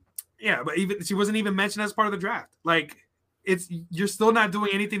injury. Yeah, but even she wasn't even mentioned as part of the draft. Like, you're still not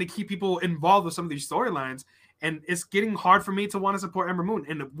doing anything to keep people involved with some of these storylines, and it's getting hard for me to want to support Ember Moon.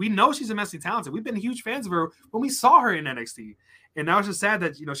 And we know she's immensely talented. We've been huge fans of her when we saw her in NXT, and now it's just sad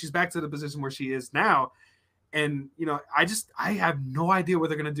that she's back to the position where she is now. And I have no idea what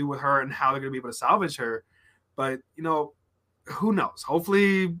they're gonna do with her and how they're gonna be able to salvage her. But who knows?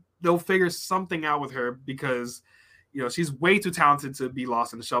 Hopefully they'll figure something out with her because. She's way too talented to be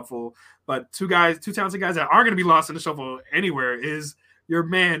lost in the shuffle. But two talented guys that aren't going to be lost in the shuffle anywhere is your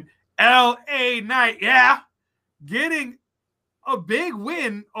man, LA Knight. Yeah. Getting a big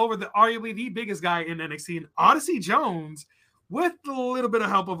win over arguably the biggest guy in NXT, and Odyssey Jones, with a little bit of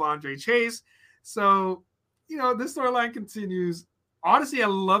help of Andre Chase. So, this storyline continues. Odyssey, I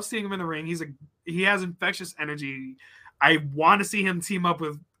love seeing him in the ring. He has infectious energy. I want to see him team up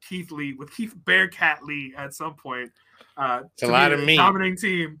with Keith Bearcat Lee at some point. It's a lot of meat. Dominating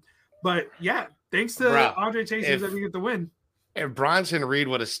team. But yeah, thanks to Andre Chase that we get the win. If Bronson Reed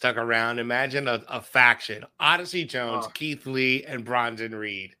would have stuck around, imagine a faction. Odyssey Jones, Keith Lee, and Bronson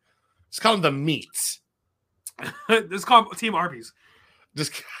Reed. Let's call them the Meats. Let's call them Team Arby's.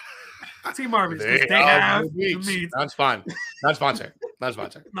 Just Team Arby's. They have the meats. Not sponsor. Not sponsor. Not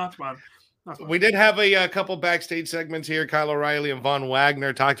sponsor. We did have a couple backstage segments here. Kyle O'Reilly and Von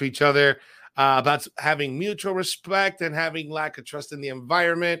Wagner talked to each other about having mutual respect and having lack of trust in the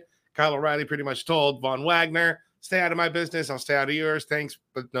environment. Kyle O'Reilly pretty much told Von Wagner, stay out of my business. I'll stay out of yours. Thanks,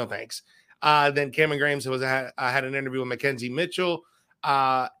 but no thanks. Then Cameron Grimes had an interview with Mackenzie Mitchell,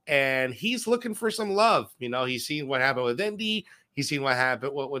 and he's looking for some love. He's seen what happened with Indy. He's seen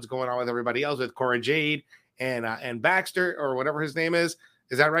what's going on with everybody else, with Cora Jade and Baxter, or whatever his name is.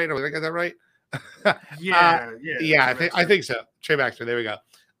 Is that right? Or did I get that right? Yeah. I think so. Trey Baxter. There we go.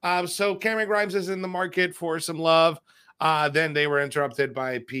 So Cameron Grimes is in the market for some love. Then they were interrupted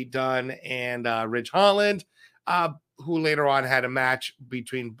by Pete Dunne and Ridge Holland, who later on had a match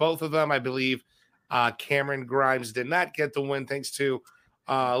between both of them. I believe Cameron Grimes did not get the win thanks to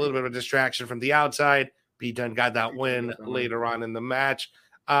a little bit of a distraction from the outside. Pete Dunne got that win later on in the match.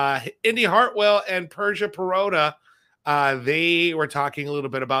 Indy Hartwell and Persia Perota, they were talking a little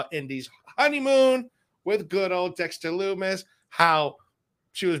bit about Indy's honeymoon with good old Dexter Lumis, how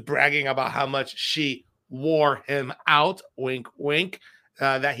she was bragging about how much she wore him out, wink, wink,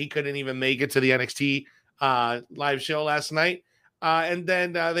 that he couldn't even make it to the NXT live show last night. And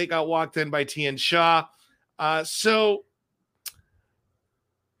then they got walked in by Tian Shaw. So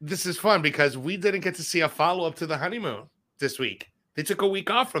this is fun because we didn't get to see a follow-up to the honeymoon this week. They took a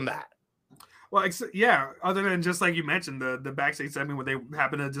week off from that. Well, yeah, other than just like you mentioned, the backstage segment where they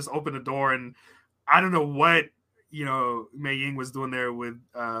happened to just open the door, and I don't know what, Mei Ying was doing there with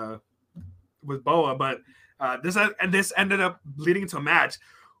Boa, but this ended up leading to a match,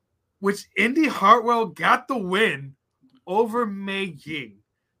 which Indy Hartwell got the win over Mei Ying.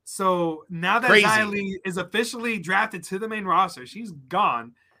 So now that Xia Li is officially drafted to the main roster, she's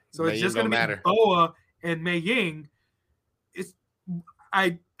gone. So it's just going to be Boa and Mei Ying.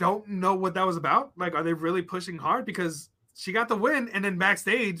 I don't know what that was about. Like, are they really pushing hard? Because she got the win, and then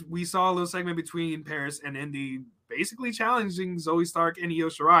backstage we saw a little segment between Paris and Indy, basically challenging Zoe Stark and Io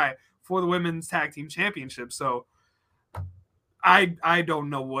Shirai for the women's tag team championship. So I don't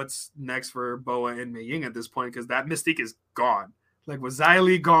know what's next for Boa and Mei Ying at this point, because that mystique is gone. Like, with Xia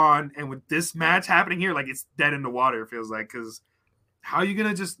Li gone, and with this match happening here, like, it's dead in the water, it feels like, because how are you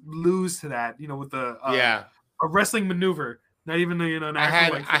gonna just lose to that? With a wrestling maneuver. Not even I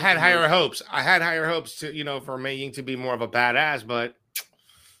had higher hopes. I had higher hopes to for Mei Ying to be more of a badass, but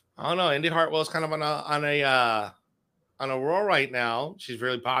I don't know. Indy Hartwell's kind of on a roll right now. She's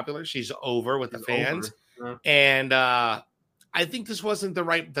really popular. She's over with the fans, and I think this wasn't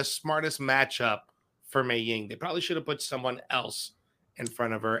the smartest matchup for Mei Ying. They probably should have put someone else in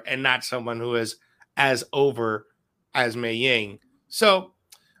front of her, and not someone who is as over as Mei Ying. So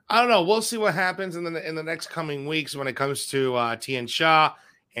I don't know. We'll see what happens in the next coming weeks when it comes to Tian Sha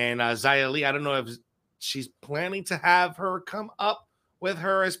and Xia Li. I don't know if she's planning to have her come up with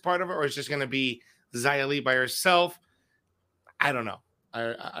her as part of it, or it's just going to be Xia Li by herself. I don't know.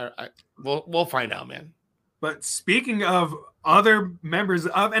 We'll find out, man. But speaking of other members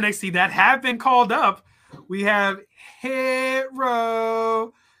of NXT that have been called up, we have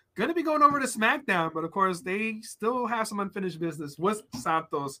Hero going to be going over to SmackDown, but of course they still have some unfinished business with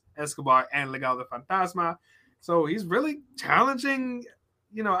Santos Escobar and Legado del Fantasma. So he's really challenging,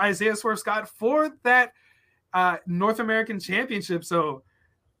 Isaiah Swerve Scott for that North American Championship. So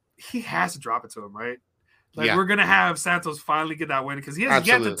he has to drop it to him, right? We're gonna have Santos finally get that win, because he has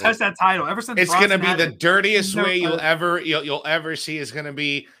yet to touch that title ever since. It's gonna be the dirtiest way you'll ever see. It's gonna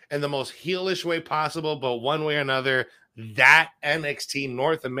be in the most heelish way possible, but one way or another, that NXT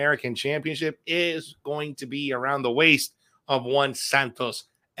North American Championship is going to be around the waist of one Santos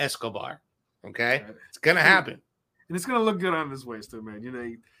Escobar. Okay, it's gonna happen, and it's gonna look good on his waist too,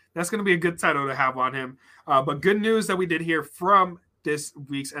 man. That's gonna be a good title to have on him. But good news that we did hear from this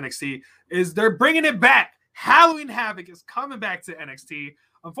week's NXT is they're bringing it back. Halloween Havoc is coming back to NXT.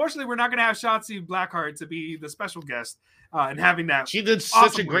 Unfortunately, we're not going to have Shotzi Blackheart to be the special guest and having that. She did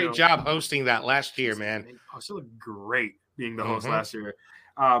such a great job hosting that last year, man. She looked great being the host last year.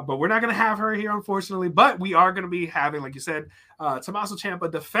 But we're not going to have her here, unfortunately. But we are going to be having, like you said, Tommaso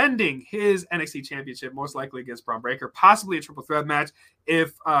Ciampa defending his NXT championship, most likely against Braun Breaker, possibly a triple threat match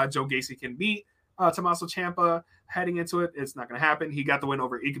if Joe Gacy can beat Tommaso Ciampa heading into it. It's not going to happen. He got the win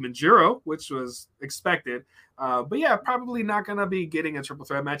over Ikemen Jiro, which was expected. But yeah, probably not going to be getting a triple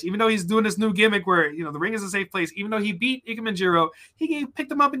threat match, even though he's doing this new gimmick where, the ring is a safe place. Even though he beat Ikemen Jiro, he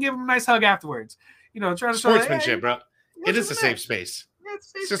picked him up and gave him a nice hug afterwards. Trying to show sportsmanship, bro. It is a safe space. Yeah,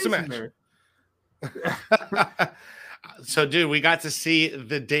 it's just a match. So, dude, we got to see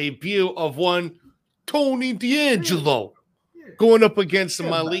the debut of one Tony D'Angelo. Going up against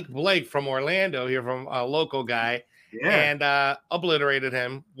Malik Blake from Orlando here, from a local guy, and obliterated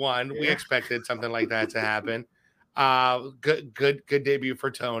him. We expected something like that to happen. Good debut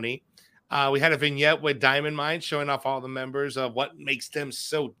for Tony. We had a vignette with Diamond Mine showing off all the members of what makes them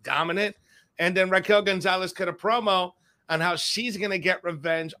so dominant, and then Raquel Gonzalez cut a promo on how she's gonna get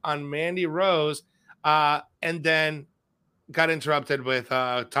revenge on Mandy Rose, and then got interrupted with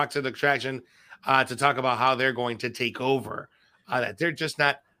Toxic Attraction to talk about how they're going to take over. That they're just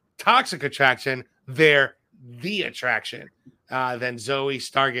not Toxic Attraction, they're the attraction. Then Zoe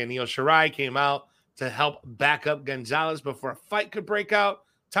Stark and Io Shirai came out to help back up Gonzalez before a fight could break out.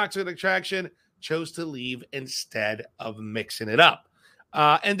 Toxic Attraction chose to leave instead of mixing it up.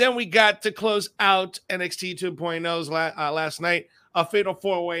 And then we got to close out NXT 2.0's last night, a fatal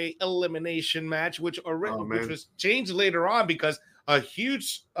four-way elimination match, which was changed later on because a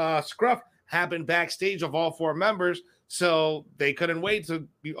huge scruff happened backstage of all four members. So they couldn't wait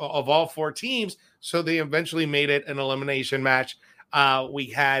of all four teams. So they eventually made it an elimination match. We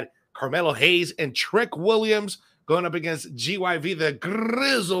had Carmelo Hayes and Trick Williams going up against GYV, the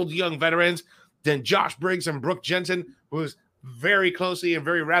grizzled young veterans. Then Josh Briggs and Brooke Jensen, who's very closely and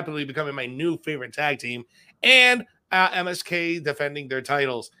very rapidly becoming my new favorite tag team. And MSK defending their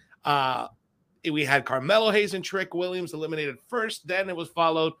titles. We had Carmelo Hayes and Trick Williams eliminated first. Then it was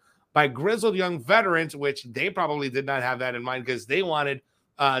followed by grizzled young veterans, which they probably did not have that in mind because they wanted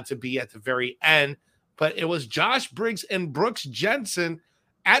to be at the very end. But it was Josh Briggs and Brooks Jensen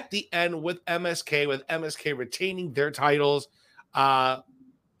at the end with MSK retaining their titles.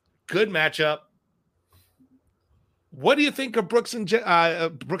 Good matchup. What do you think of Brooks and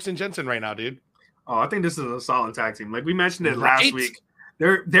Jensen right now, dude? Oh, I think this is a solid tag team. Like we mentioned it last week.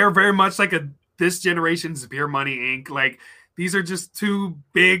 They're very much like this generation's Beer Money Inc. Like these are just two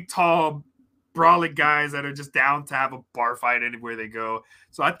big, tall brawling guys that are just down to have a bar fight anywhere they go.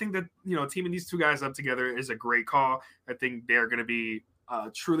 So I think that, teaming these two guys up together is a great call. I think they're going to be a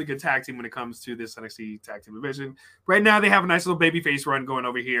truly good tag team when it comes to this NXT tag team division. Right now, they have a nice little babyface run going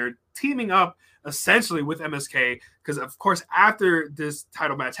over here, teaming up essentially with MSK, because of course, after this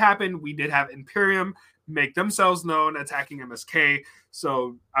title match happened, we did have Imperium make themselves known, attacking MSK.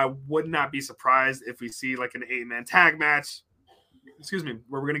 So I would not be surprised if we see like an 8-man tag match, where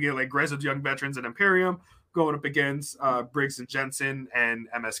we're going to get like Grizzled Young Veterans and Imperium going up against Briggs and Jensen and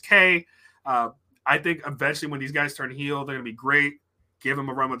MSK. I think eventually when these guys turn heel, they're going to be great. Give them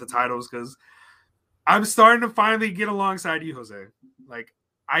a run with the titles, because I'm starting to finally get alongside you, Jose. Like,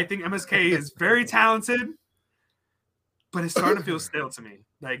 I think MSK is very talented, but it's starting to feel stale to me.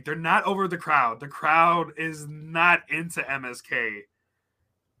 Like, they're not over the crowd. The crowd is not into MSK.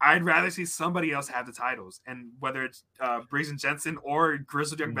 I'd rather see somebody else have the titles, and whether it's Briggs and Jensen or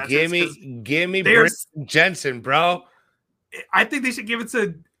Grizzled Young Veterans. Give me Briggs and Jensen, bro. I think they should give it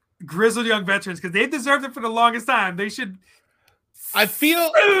to Grizzled Young Veterans, because they deserved it for the longest time. They should. I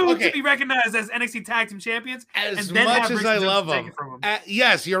feel to be recognized as NXT Tag Team Champions. As much as I love them,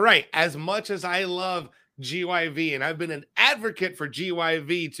 yes, you're right. As much as I love GYV, and I've been an advocate for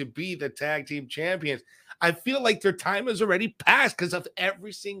GYV to be the Tag Team Champions, I feel like their time has already passed because of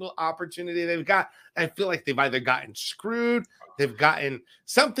every single opportunity they've got. I feel like they've either gotten screwed, they've gotten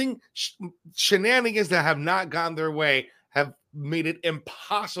something, shenanigans that have not gone their way have made it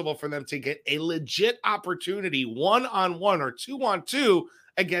impossible for them to get a legit opportunity 1-on-1 or 2-on-2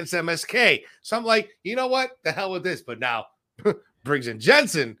 against MSK. So I'm like, you know what? The hell with this. But now, Briggs and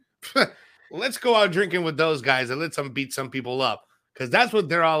Jensen, let's go out drinking with those guys and let them beat some people up, because that's what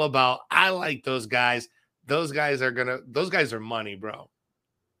they're all about. I like those guys. Those guys are money, bro.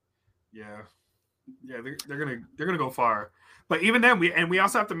 Yeah, they're gonna go far. But even then, we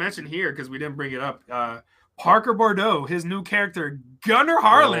also have to mention here, because we didn't bring it up. Parker Bordeaux, his new character, Gunnar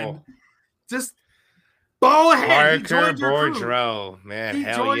Harlan, just ball head. Parker Bordeaux, man, he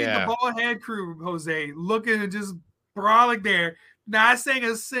hell yeah. He joined the ball head crew, Jose, looking and just brawling there, not saying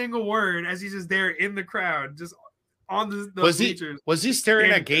a single word as he's just there in the crowd, just on the features. Was he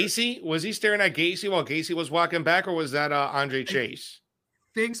staring at Gacy? Was he staring at Gacy while Gacy was walking back, or was that Andre Chase?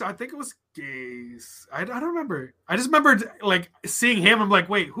 I think it was Gacy. I don't remember. I just remembered like seeing him. I'm like,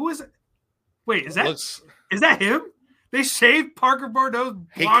 wait, who is it? Wait, is that him? They shaved Parker Bordeaux's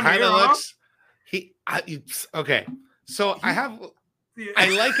blonde hair off? Okay. So I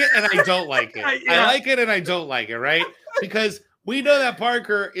like it and I don't like it. I like it and I don't like it, right? Because we know that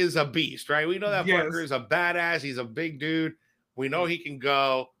Parker is a beast, right? We know that Parker is a badass. He's a big dude. We know he can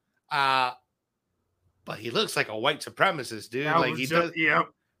go. But he looks like a white supremacist, dude. Like he does. Yeah.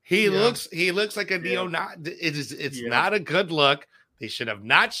 He looks like a neo-Nazi. It's not a good look. They should have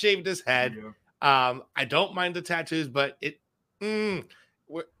not shaved his head. Yeah. I don't mind the tattoos, but it's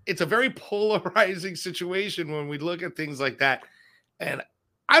a very polarizing situation when we look at things like that. And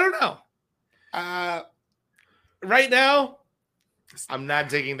I don't know. Right now, I'm not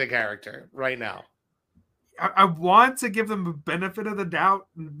digging the character right now. I want to give them the benefit of the doubt.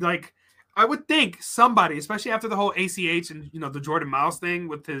 Like, I would think somebody, especially after the whole ACH and the Jordan Miles thing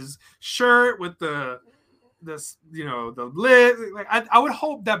with his shirt, with the lid. Like, I would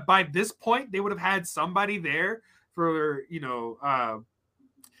hope that by this point they would have had somebody there for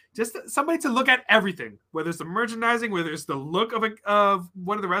just somebody to look at everything, whether it's the merchandising, whether it's the look of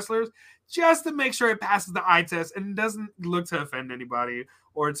one of the wrestlers, just to make sure it passes the eye test and doesn't look to offend anybody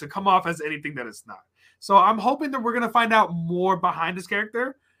or to come off as anything that it's not. So I'm hoping that we're going to find out more behind this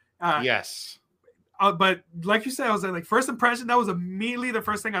character. Yes. But like you said, I was like, first impression, that was immediately the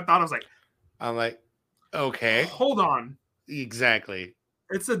first thing I thought. I'm like, okay. Hold on. Exactly.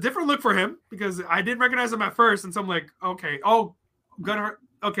 It's a different look for him because I didn't recognize him at first. And so I'm like, okay. Oh, Gunnar.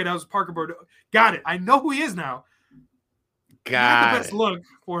 Okay, that was Parker Bordeaux. Got it. I know who he is now. Not the best look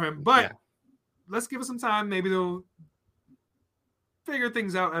for him, but let's give it some time. Maybe they'll figure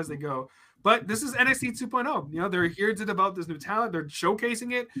things out as they go. But this is NXT 2.0. They're here to develop this new talent. They're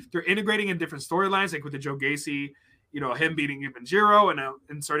showcasing it. They're integrating in different storylines, like with the Joe Gacy, him beating Imanjiro and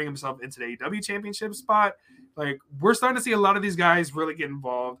inserting himself into the AEW championship spot. Like, we're starting to see a lot of these guys really get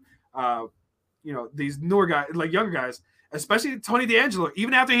involved. These newer guys, like younger guys, especially Tony D'Angelo.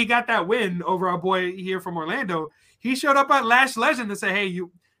 Even after he got that win over our boy here from Orlando, he showed up at Lash Legend and said, hey,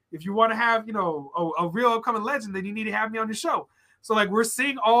 if you want to have, a real upcoming legend, then you need to have me on your show. So, like, we're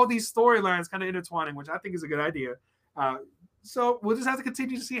seeing all these storylines kind of intertwining, which I think is a good idea. So we'll just have to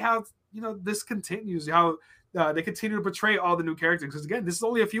continue to see how, this continues, how they continue to portray all the new characters. Because, again, this is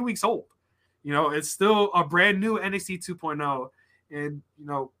only a few weeks old. It's still a brand new NXT 2.0. And,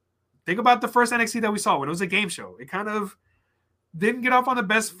 think about the first NXT that we saw when it was a game show. It kind of didn't get off on the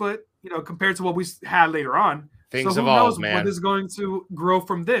best foot, compared to what we had later on. Things so who evolve, knows man. what is going to grow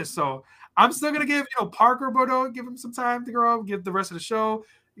from this. So I'm still going to give, Parker Bordeaux, give him some time to grow, give the rest of the show,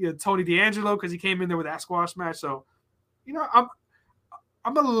 Tony D'Angelo, because he came in there with that squash match. So,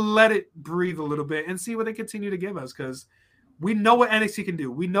 I'm going to let it breathe a little bit and see what they continue to give us, because we know what NXT can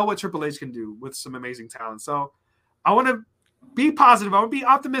do. We know what Triple H can do with some amazing talent. So I want to be positive. I want to be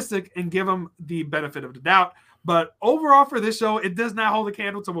optimistic and give them the benefit of the doubt. But overall for this show, it does not hold a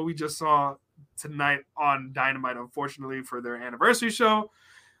candle to what we just saw tonight on Dynamite, unfortunately, for their anniversary show.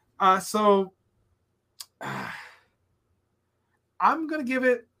 So I'm going to give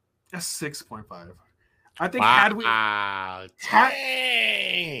it a 6.5. I think had we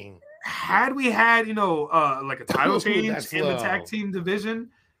had, like a title change in the tag team division,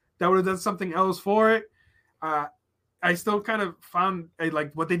 that would have done something else for it. I still kind of found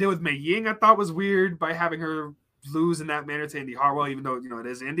like what they did with Mei Ying, I thought was weird by having her lose in that manner to Indy Hartwell, even though, it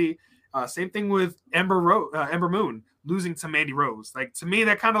is Indy. Same thing with Ember Moon losing to Mandy Rose. Like, to me,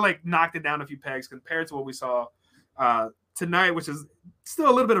 that kind of like knocked it down a few pegs compared to what we saw tonight, which is still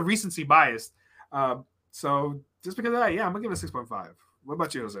a little bit of recency bias. So just because of that, I'm gonna give it a 6.5. What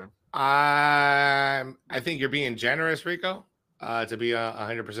about you, Jose? I think you're being generous, Rico. To be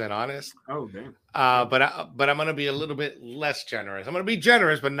 100% honest. Oh, damn. But I'm gonna be a little bit less generous. I'm gonna be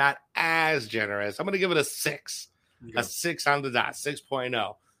generous, but not as generous. I'm gonna give it a 6. Okay. A 6 on the dot,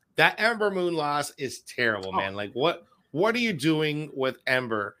 6.0. That Ember Moon loss is terrible, man. Like, what are you doing with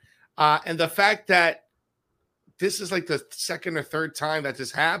Ember? And the fact that this is like the second or third time that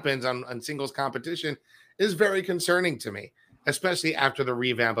this happens on singles competition is very concerning to me, especially after the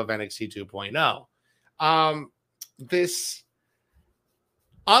revamp of NXT 2.0. This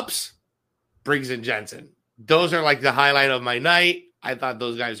ups Briggs and Jensen. Those are like the highlight of my night. I thought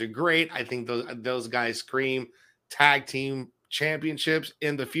those guys are great. I think those guys scream tag team championships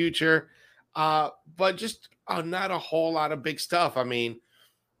in the future. But just not a whole lot of big stuff. I mean,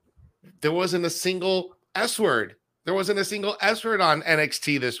 there wasn't a single S word. There wasn't a single S word on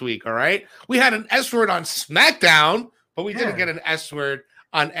NXT this week, all right? We had an S word on SmackDown, but we didn't get an S word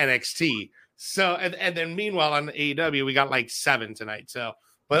on NXT. So, and then meanwhile on AEW, we got like 7 tonight. So,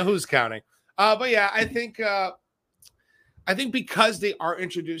 but who's counting? But yeah, I think because they are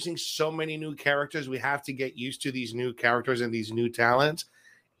introducing so many new characters, we have to get used to these new characters and these new talents.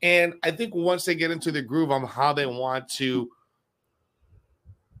 And I think once they get into the groove on how they want to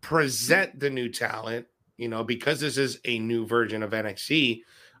present the new talent, because this is a new version of NXT,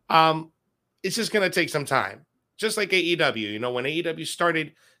 it's just going to take some time. Just like AEW, when AEW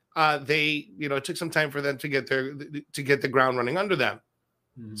started, they, it took some time for them to get the ground running under them.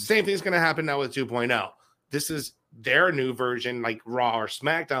 Mm-hmm. Same thing's going to happen now with 2.0. This is their new version, like Raw or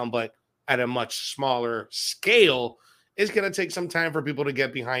SmackDown, but at a much smaller scale. It's going to take some time for people to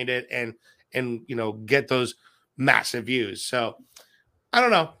get behind it and get those massive views. So I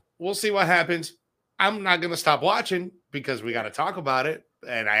don't know. We'll see what happens. I'm not going to stop watching because we got to talk about it,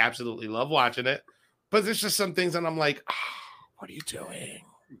 and I absolutely love watching it. But there's just some things that I'm like, what are you doing?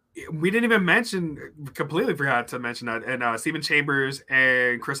 We didn't even completely forgot to mention that. And Steven Chambers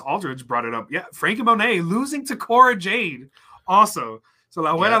and Chris Aldridge brought it up. Yeah, Frankie Monet losing to Cora Jade also. So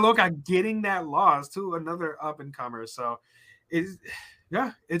La Buena Loca getting that loss to another up-and-comer. So it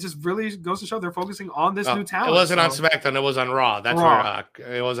just really goes to show they're focusing on this new talent. It wasn't on SmackDown. It was on Raw. That's Raw.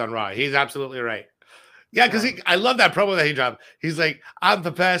 Where it was on Raw. He's absolutely right. Yeah, because I love that promo that he dropped. He's like, I'm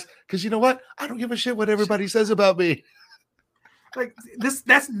the best. Because you know what? I don't give a shit what everybody says about me. Like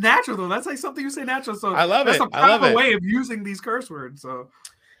that's natural though. That's like something you say natural. So I love that's it. a proper way of using these curse words. So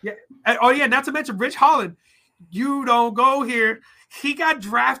yeah. Not to mention Rich Holland. You don't go here. He got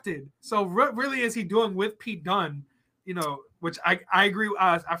drafted. So what really is he doing with Pete Dunne? Which I agree.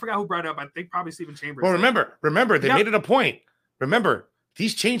 I forgot who brought it up. I think probably Steven Chambers. Well, remember, they made it a point. Remember,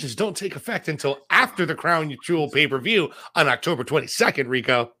 these changes don't take effect until after the Crown Jewel pay-per-view on October 22nd,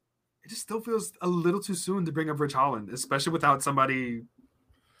 Rico. It just still feels a little too soon to bring up Rich Holland, especially without somebody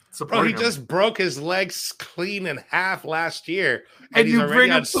supporting him. He just broke his legs clean in half last year. And you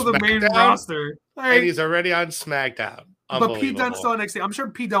bring him to the main roster. Like, and he's already on SmackDown. But Pete Dunne's still on NXT. I'm sure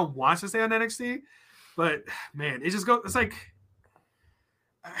Pete Dunne wants to stay on NXT. But, man, it just goes – it's like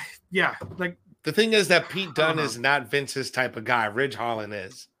 – like – the thing is that Pete Dunne is not Vince's type of guy. Rich Holland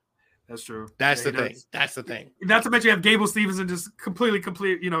is. That's true. That's the thing. That's the thing. Not to mention you have Gable Stevenson just completely,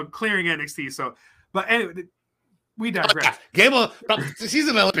 clearing NXT. So, but anyway, we digress. Gable, he's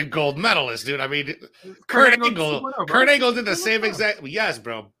an Olympic gold medalist, dude. I mean, Kurt Angle did the same exact. Yes,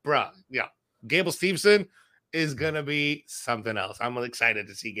 bro. Yeah. Gable Stevenson is gonna be something else. I'm excited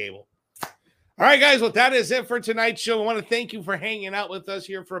to see Gable. All right, guys. Well, that is it for tonight's show. I want to thank you for hanging out with us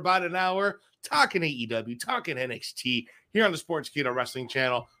here for about an hour, talking AEW, talking NXT here on the Sports Keto Wrestling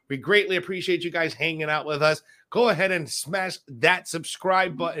channel. We greatly appreciate you guys hanging out with us. Go ahead and smash that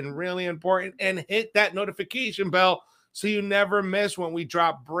subscribe button, really important, and hit that notification bell so you never miss when we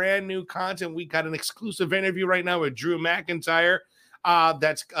drop brand new content. We got an exclusive interview right now with Drew McIntyre.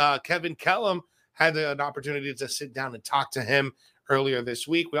 That's Kevin Kellum had an opportunity to sit down and talk to him earlier this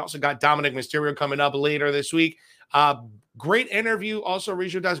week. We also got Dominic Mysterio coming up later this week. Great interview. Also,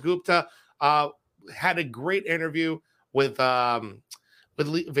 Rishu Dasgupta had a great interview with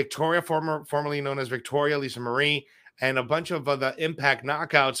Victoria, formerly known as Victoria, Lisa Marie, and a bunch of the Impact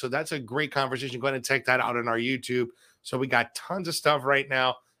Knockouts. So that's a great conversation. Go ahead and check that out on our YouTube. So we got tons of stuff right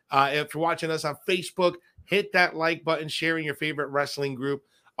now. If you're watching us on Facebook, hit that like button, sharing your favorite wrestling group.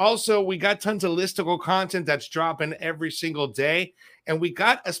 Also, we got tons of listicle content that's dropping every single day. And we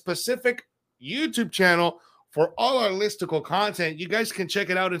got a specific YouTube channel for all our listicle content. You guys can check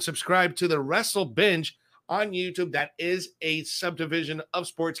it out and subscribe to the Wrestle Binge on YouTube. That is a subdivision of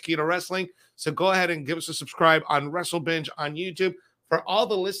Sports Keto Wrestling. So go ahead and give us a subscribe on Wrestle Binge on YouTube for all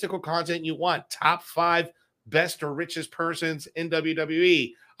the listicle content you want. Top 5 best or richest persons in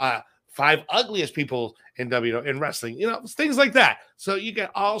WWE. 5 ugliest people in wrestling, things like that. So you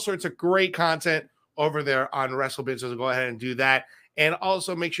get all sorts of great content over there on WrestleBinge. So go ahead and do that. And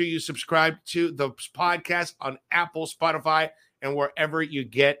also make sure you subscribe to the podcast on Apple, Spotify, and wherever you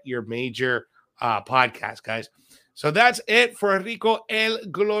get your major podcast, guys. So that's it for Rico El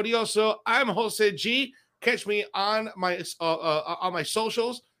Glorioso. I'm Jose G. Catch me on my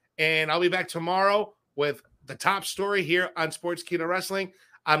socials, and I'll be back tomorrow with the top story here on Sports Keto Wrestling.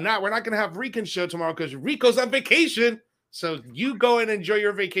 We're not going to have Rican's show tomorrow because Rico's on vacation. So you go and enjoy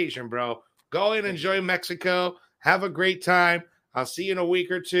your vacation, bro. Go and enjoy Mexico. Have a great time. I'll see you in a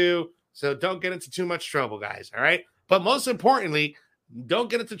week or two. So don't get into too much trouble, guys. All right. But most importantly, don't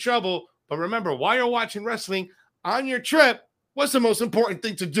get into trouble. But remember, while you're watching wrestling on your trip, what's the most important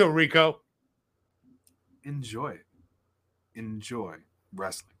thing to do, Rico? Enjoy it. Enjoy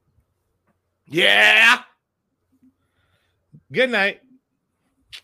wrestling. Yeah. Good night.